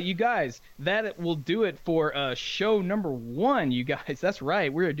 You guys, that will do it for show number 1, you guys. That's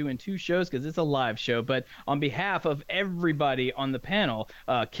right. We're doing 2 shows because it's a live show. But on behalf of everybody on the panel,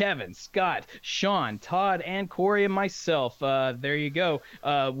 Kevin, Scott, Sean, Todd, and Corey, and myself, there you go.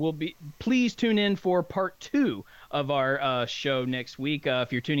 Please tune in for part 2 of our show next week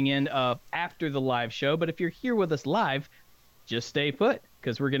if you're tuning in after the live show. But if you're here with us live, just stay put,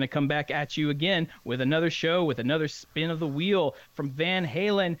 because we're going to come back at you again with another show, with another spin of the wheel from Van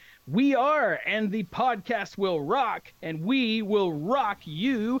Halen. We are, and the podcast will rock, and we will rock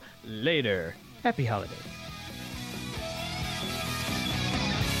you later. Happy holidays.